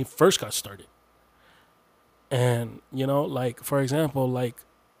 that's when he first got started. And, for example,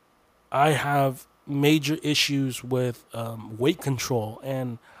 I have major issues with weight control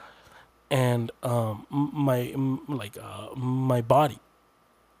and my body,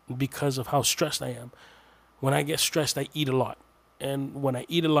 because of how stressed I am. When I get stressed, I eat a lot, and when I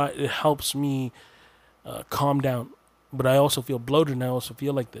eat a lot, it helps me calm down. But I also feel bloated, and I also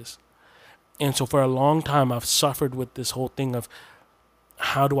feel like this. And so for a long time, I've suffered with this whole thing of,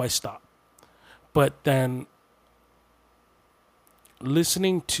 how do I stop? But then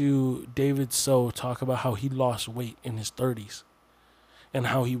listening to David So talk about how he lost weight in his 30s and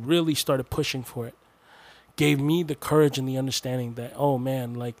how he really started pushing for it, gave me the courage and the understanding that, oh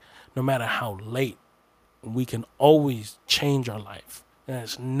man, no matter how late, we can always change our life, and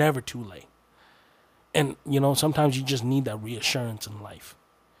it's never too late. And sometimes you just need that reassurance in life.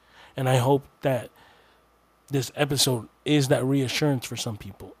 And I hope that this episode is that reassurance for some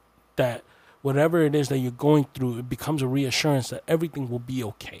people that whatever it is that you're going through, it becomes a reassurance that everything will be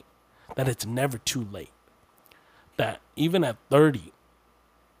okay, that it's never too late, that even at 30,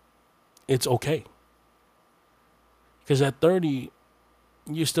 it's okay. Because at 30,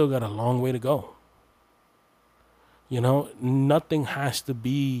 you still got a long way to go. You know, nothing has to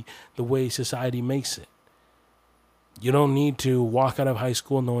be the way society makes it. You don't need to walk out of high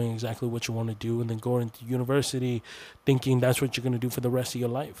school knowing exactly what you want to do and then go into university thinking that's what you're going to do for the rest of your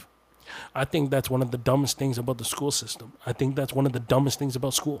life. I think that's one of the dumbest things about the school system. I think that's one of the dumbest things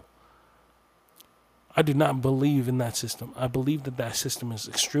about school. I do not believe in that system. I believe that that system is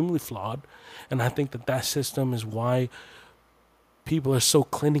extremely flawed, and I think that that system is why people are so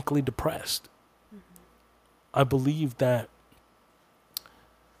clinically depressed. I believe that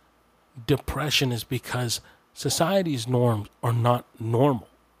depression is because society's norms are not normal.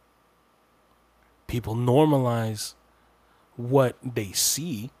 People normalize what they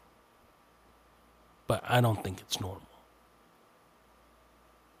see, but I don't think it's normal.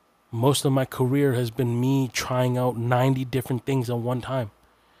 Most of my career has been me trying out 90 different things at one time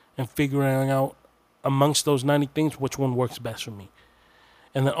and figuring out amongst those 90 things which one works best for me.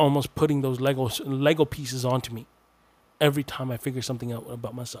 And then almost putting those Lego pieces onto me every time I figure something out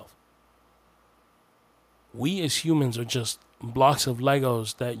about myself. We as humans are just blocks of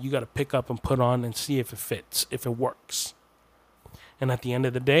Legos that you got to pick up and put on and see if it fits, if it works. And at the end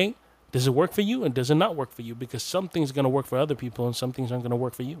of the day, does it work for you and does it not work for you? Because some things are going to work for other people and some things aren't going to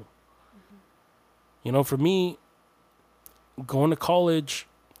work for you. Mm-hmm. You know, for me, going to college,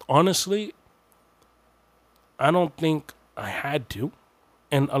 honestly, I don't think I had to.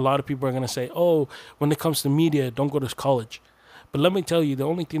 And a lot of people are going to say, oh, when it comes to media, don't go to college. But let me tell you, the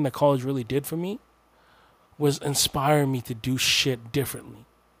only thing that college really did for me was inspire me to do shit differently.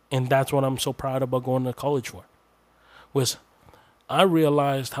 And that's what I'm so proud about going to college for. Was I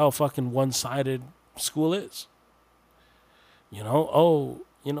realized how fucking one-sided school is. You know,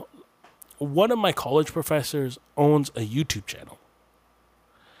 one of my college professors owns a YouTube channel.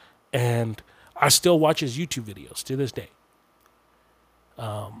 And I still watch his YouTube videos to this day.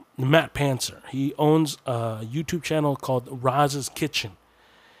 Matt Panzer. He owns a YouTube channel called Roz's Kitchen.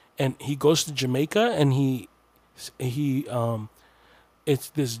 And he goes to Jamaica and he it's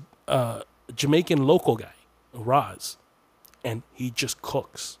this Jamaican local guy, Roz, and he just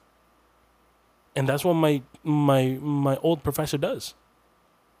cooks. And that's what my old professor does.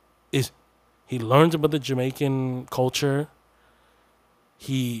 Is he learns about the Jamaican culture.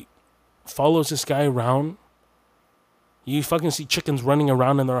 He follows this guy around. You fucking see chickens running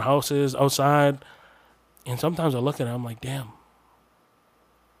around in their houses outside. And sometimes I look at it, I'm like, damn.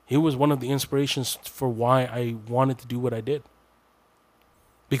 He was one of the inspirations for why I wanted to do what I did.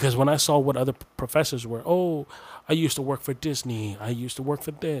 Because when I saw what other professors were, oh, I used to work for Disney. I used to work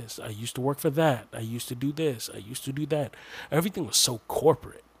for this. I used to work for that. I used to do this. I used to do that. Everything was so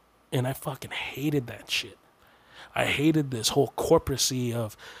corporate. And I fucking hated that shit. I hated this whole corporacy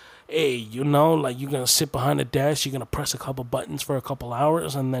of, hey, you know, like you're going to sit behind a desk, you're going to press a couple buttons for a couple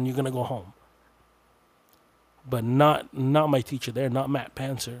hours, and then you're going to go home. But not my teacher there, not Matt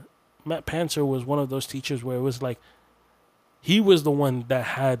Panzer. Matt Panzer was one of those teachers where it was like, he was the one that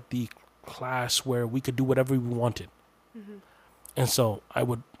had the class where we could do whatever we wanted. Mm-hmm. And so I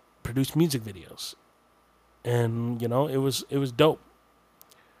would produce music videos. And, you know, it was dope.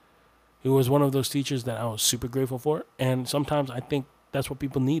 It was one of those teachers that I was super grateful for. And sometimes I think that's what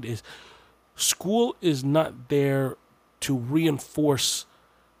people need is school is not there to reinforce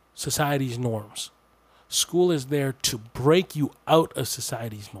society's norms. School is there to break you out of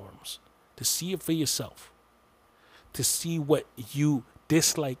society's norms, to see it for yourself, to see what you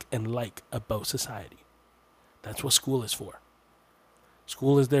dislike and like about society. That's what school is for.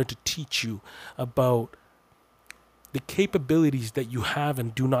 School is there to teach you about the capabilities that you have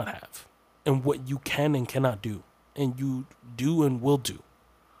and do not have, and what you can and cannot do, and you do and will do.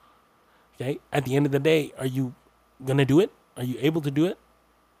 Okay? At the end of the day, are you going to do it? Are you able to do it?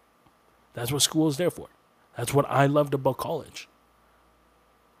 That's what school is there for. That's what I loved about college.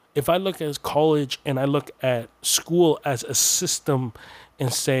 If I look at college and I look at school as a system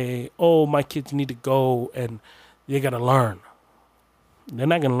and say, oh, my kids need to go and they got to learn, they're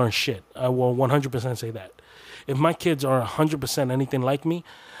not going to learn shit. I will 100% say that. If my kids are 100% anything like me,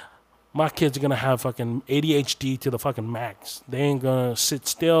 my kids are going to have fucking ADHD to the fucking max. They ain't going to sit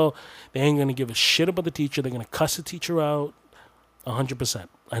still. They ain't going to give a shit about the teacher. They're going to cuss the teacher out 100%.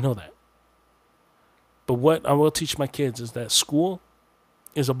 I know that. But what I will teach my kids is that school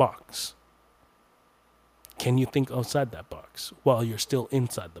is a box. Can you think outside that box while you're still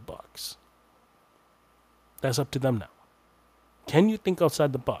inside the box? That's up to them now. Can you think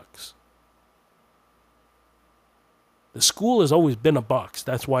outside the box? The school has always been a box.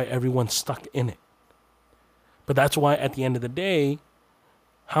 That's why everyone's stuck in it. But that's why at the end of the day,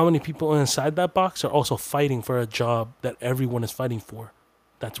 how many people inside that box are also fighting for a job that everyone is fighting for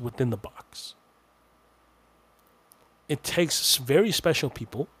that's within the box? It takes very special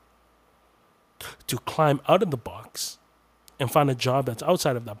people to climb out of the box and find a job that's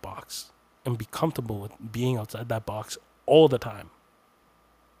outside of that box and be comfortable with being outside that box all the time.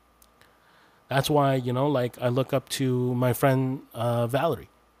 That's why, like I look up to my friend Valerie.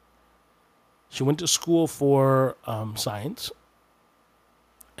 She went to school for science,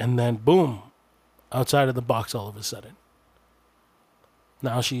 and then boom, outside of the box all of a sudden.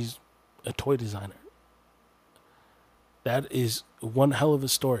 Now she's a toy designer. That is one hell of a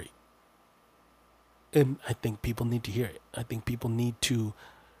story. And I think people need to hear it. I think people need to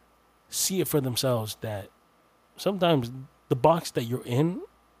see it for themselves that sometimes the box that you're in,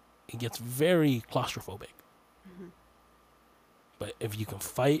 it gets very claustrophobic. Mm-hmm. But if you can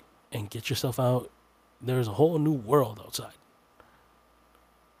fight and get yourself out, there's a whole new world outside.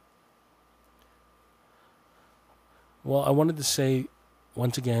 Well, I wanted to say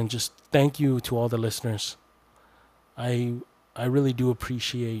once again, just thank you to all the listeners. I really do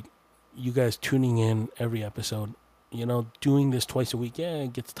appreciate you guys tuning in every episode. Doing this twice a week,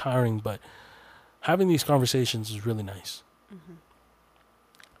 it gets tiring, but having these conversations is really nice. Mm-hmm.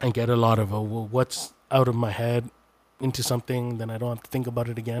 I get a lot of what's out of my head into something, then I don't have to think about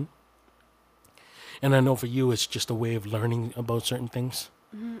it again. And I know for you, it's just a way of learning about certain things.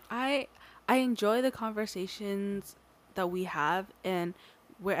 Mm-hmm. I enjoy the conversations that we have, and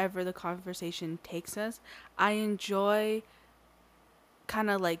wherever the conversation takes us, I enjoy kind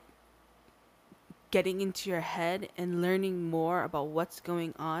of like getting into your head and learning more about what's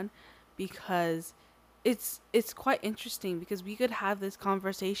going on, because it's quite interesting, because we could have this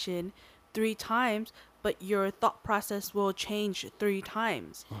conversation 3 times, but your thought process will change 3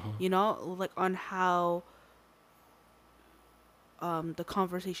 times, like on how the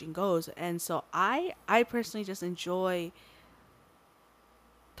conversation goes. And so I personally just enjoy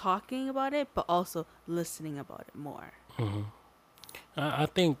talking about it, but also listening about it more. Mm-hmm. I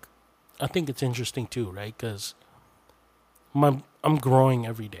think it's interesting too, right? Because I'm growing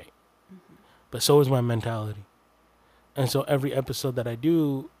every day, mm-hmm. but so is my mentality. And so every episode that I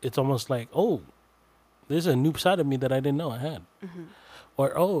do, it's almost like, oh, there's a new side of me that I didn't know I had. Mm-hmm.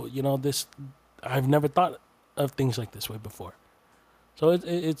 Or, oh, this, I've never thought of things like this way before. So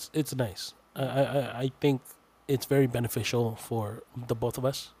it's nice. I think it's very beneficial for the both of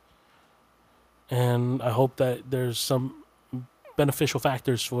us. And I hope that there's some beneficial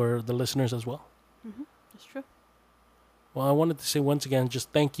factors for the listeners as well. Mm-hmm. That's true. Well, I wanted to say once again, just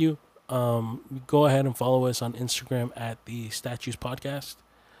thank you. Go ahead and follow us on Instagram at the Statues Podcast.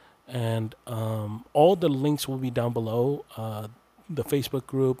 And all the links will be down below. The Facebook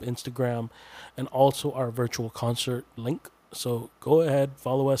group, Instagram, and also our virtual concert link. So go ahead,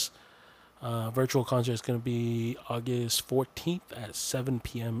 follow us. Virtual concert is going to be August 14th at 7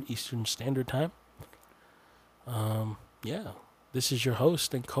 p.m. Eastern Standard Time. This is your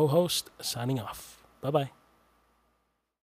host and co-host signing off. Bye-bye.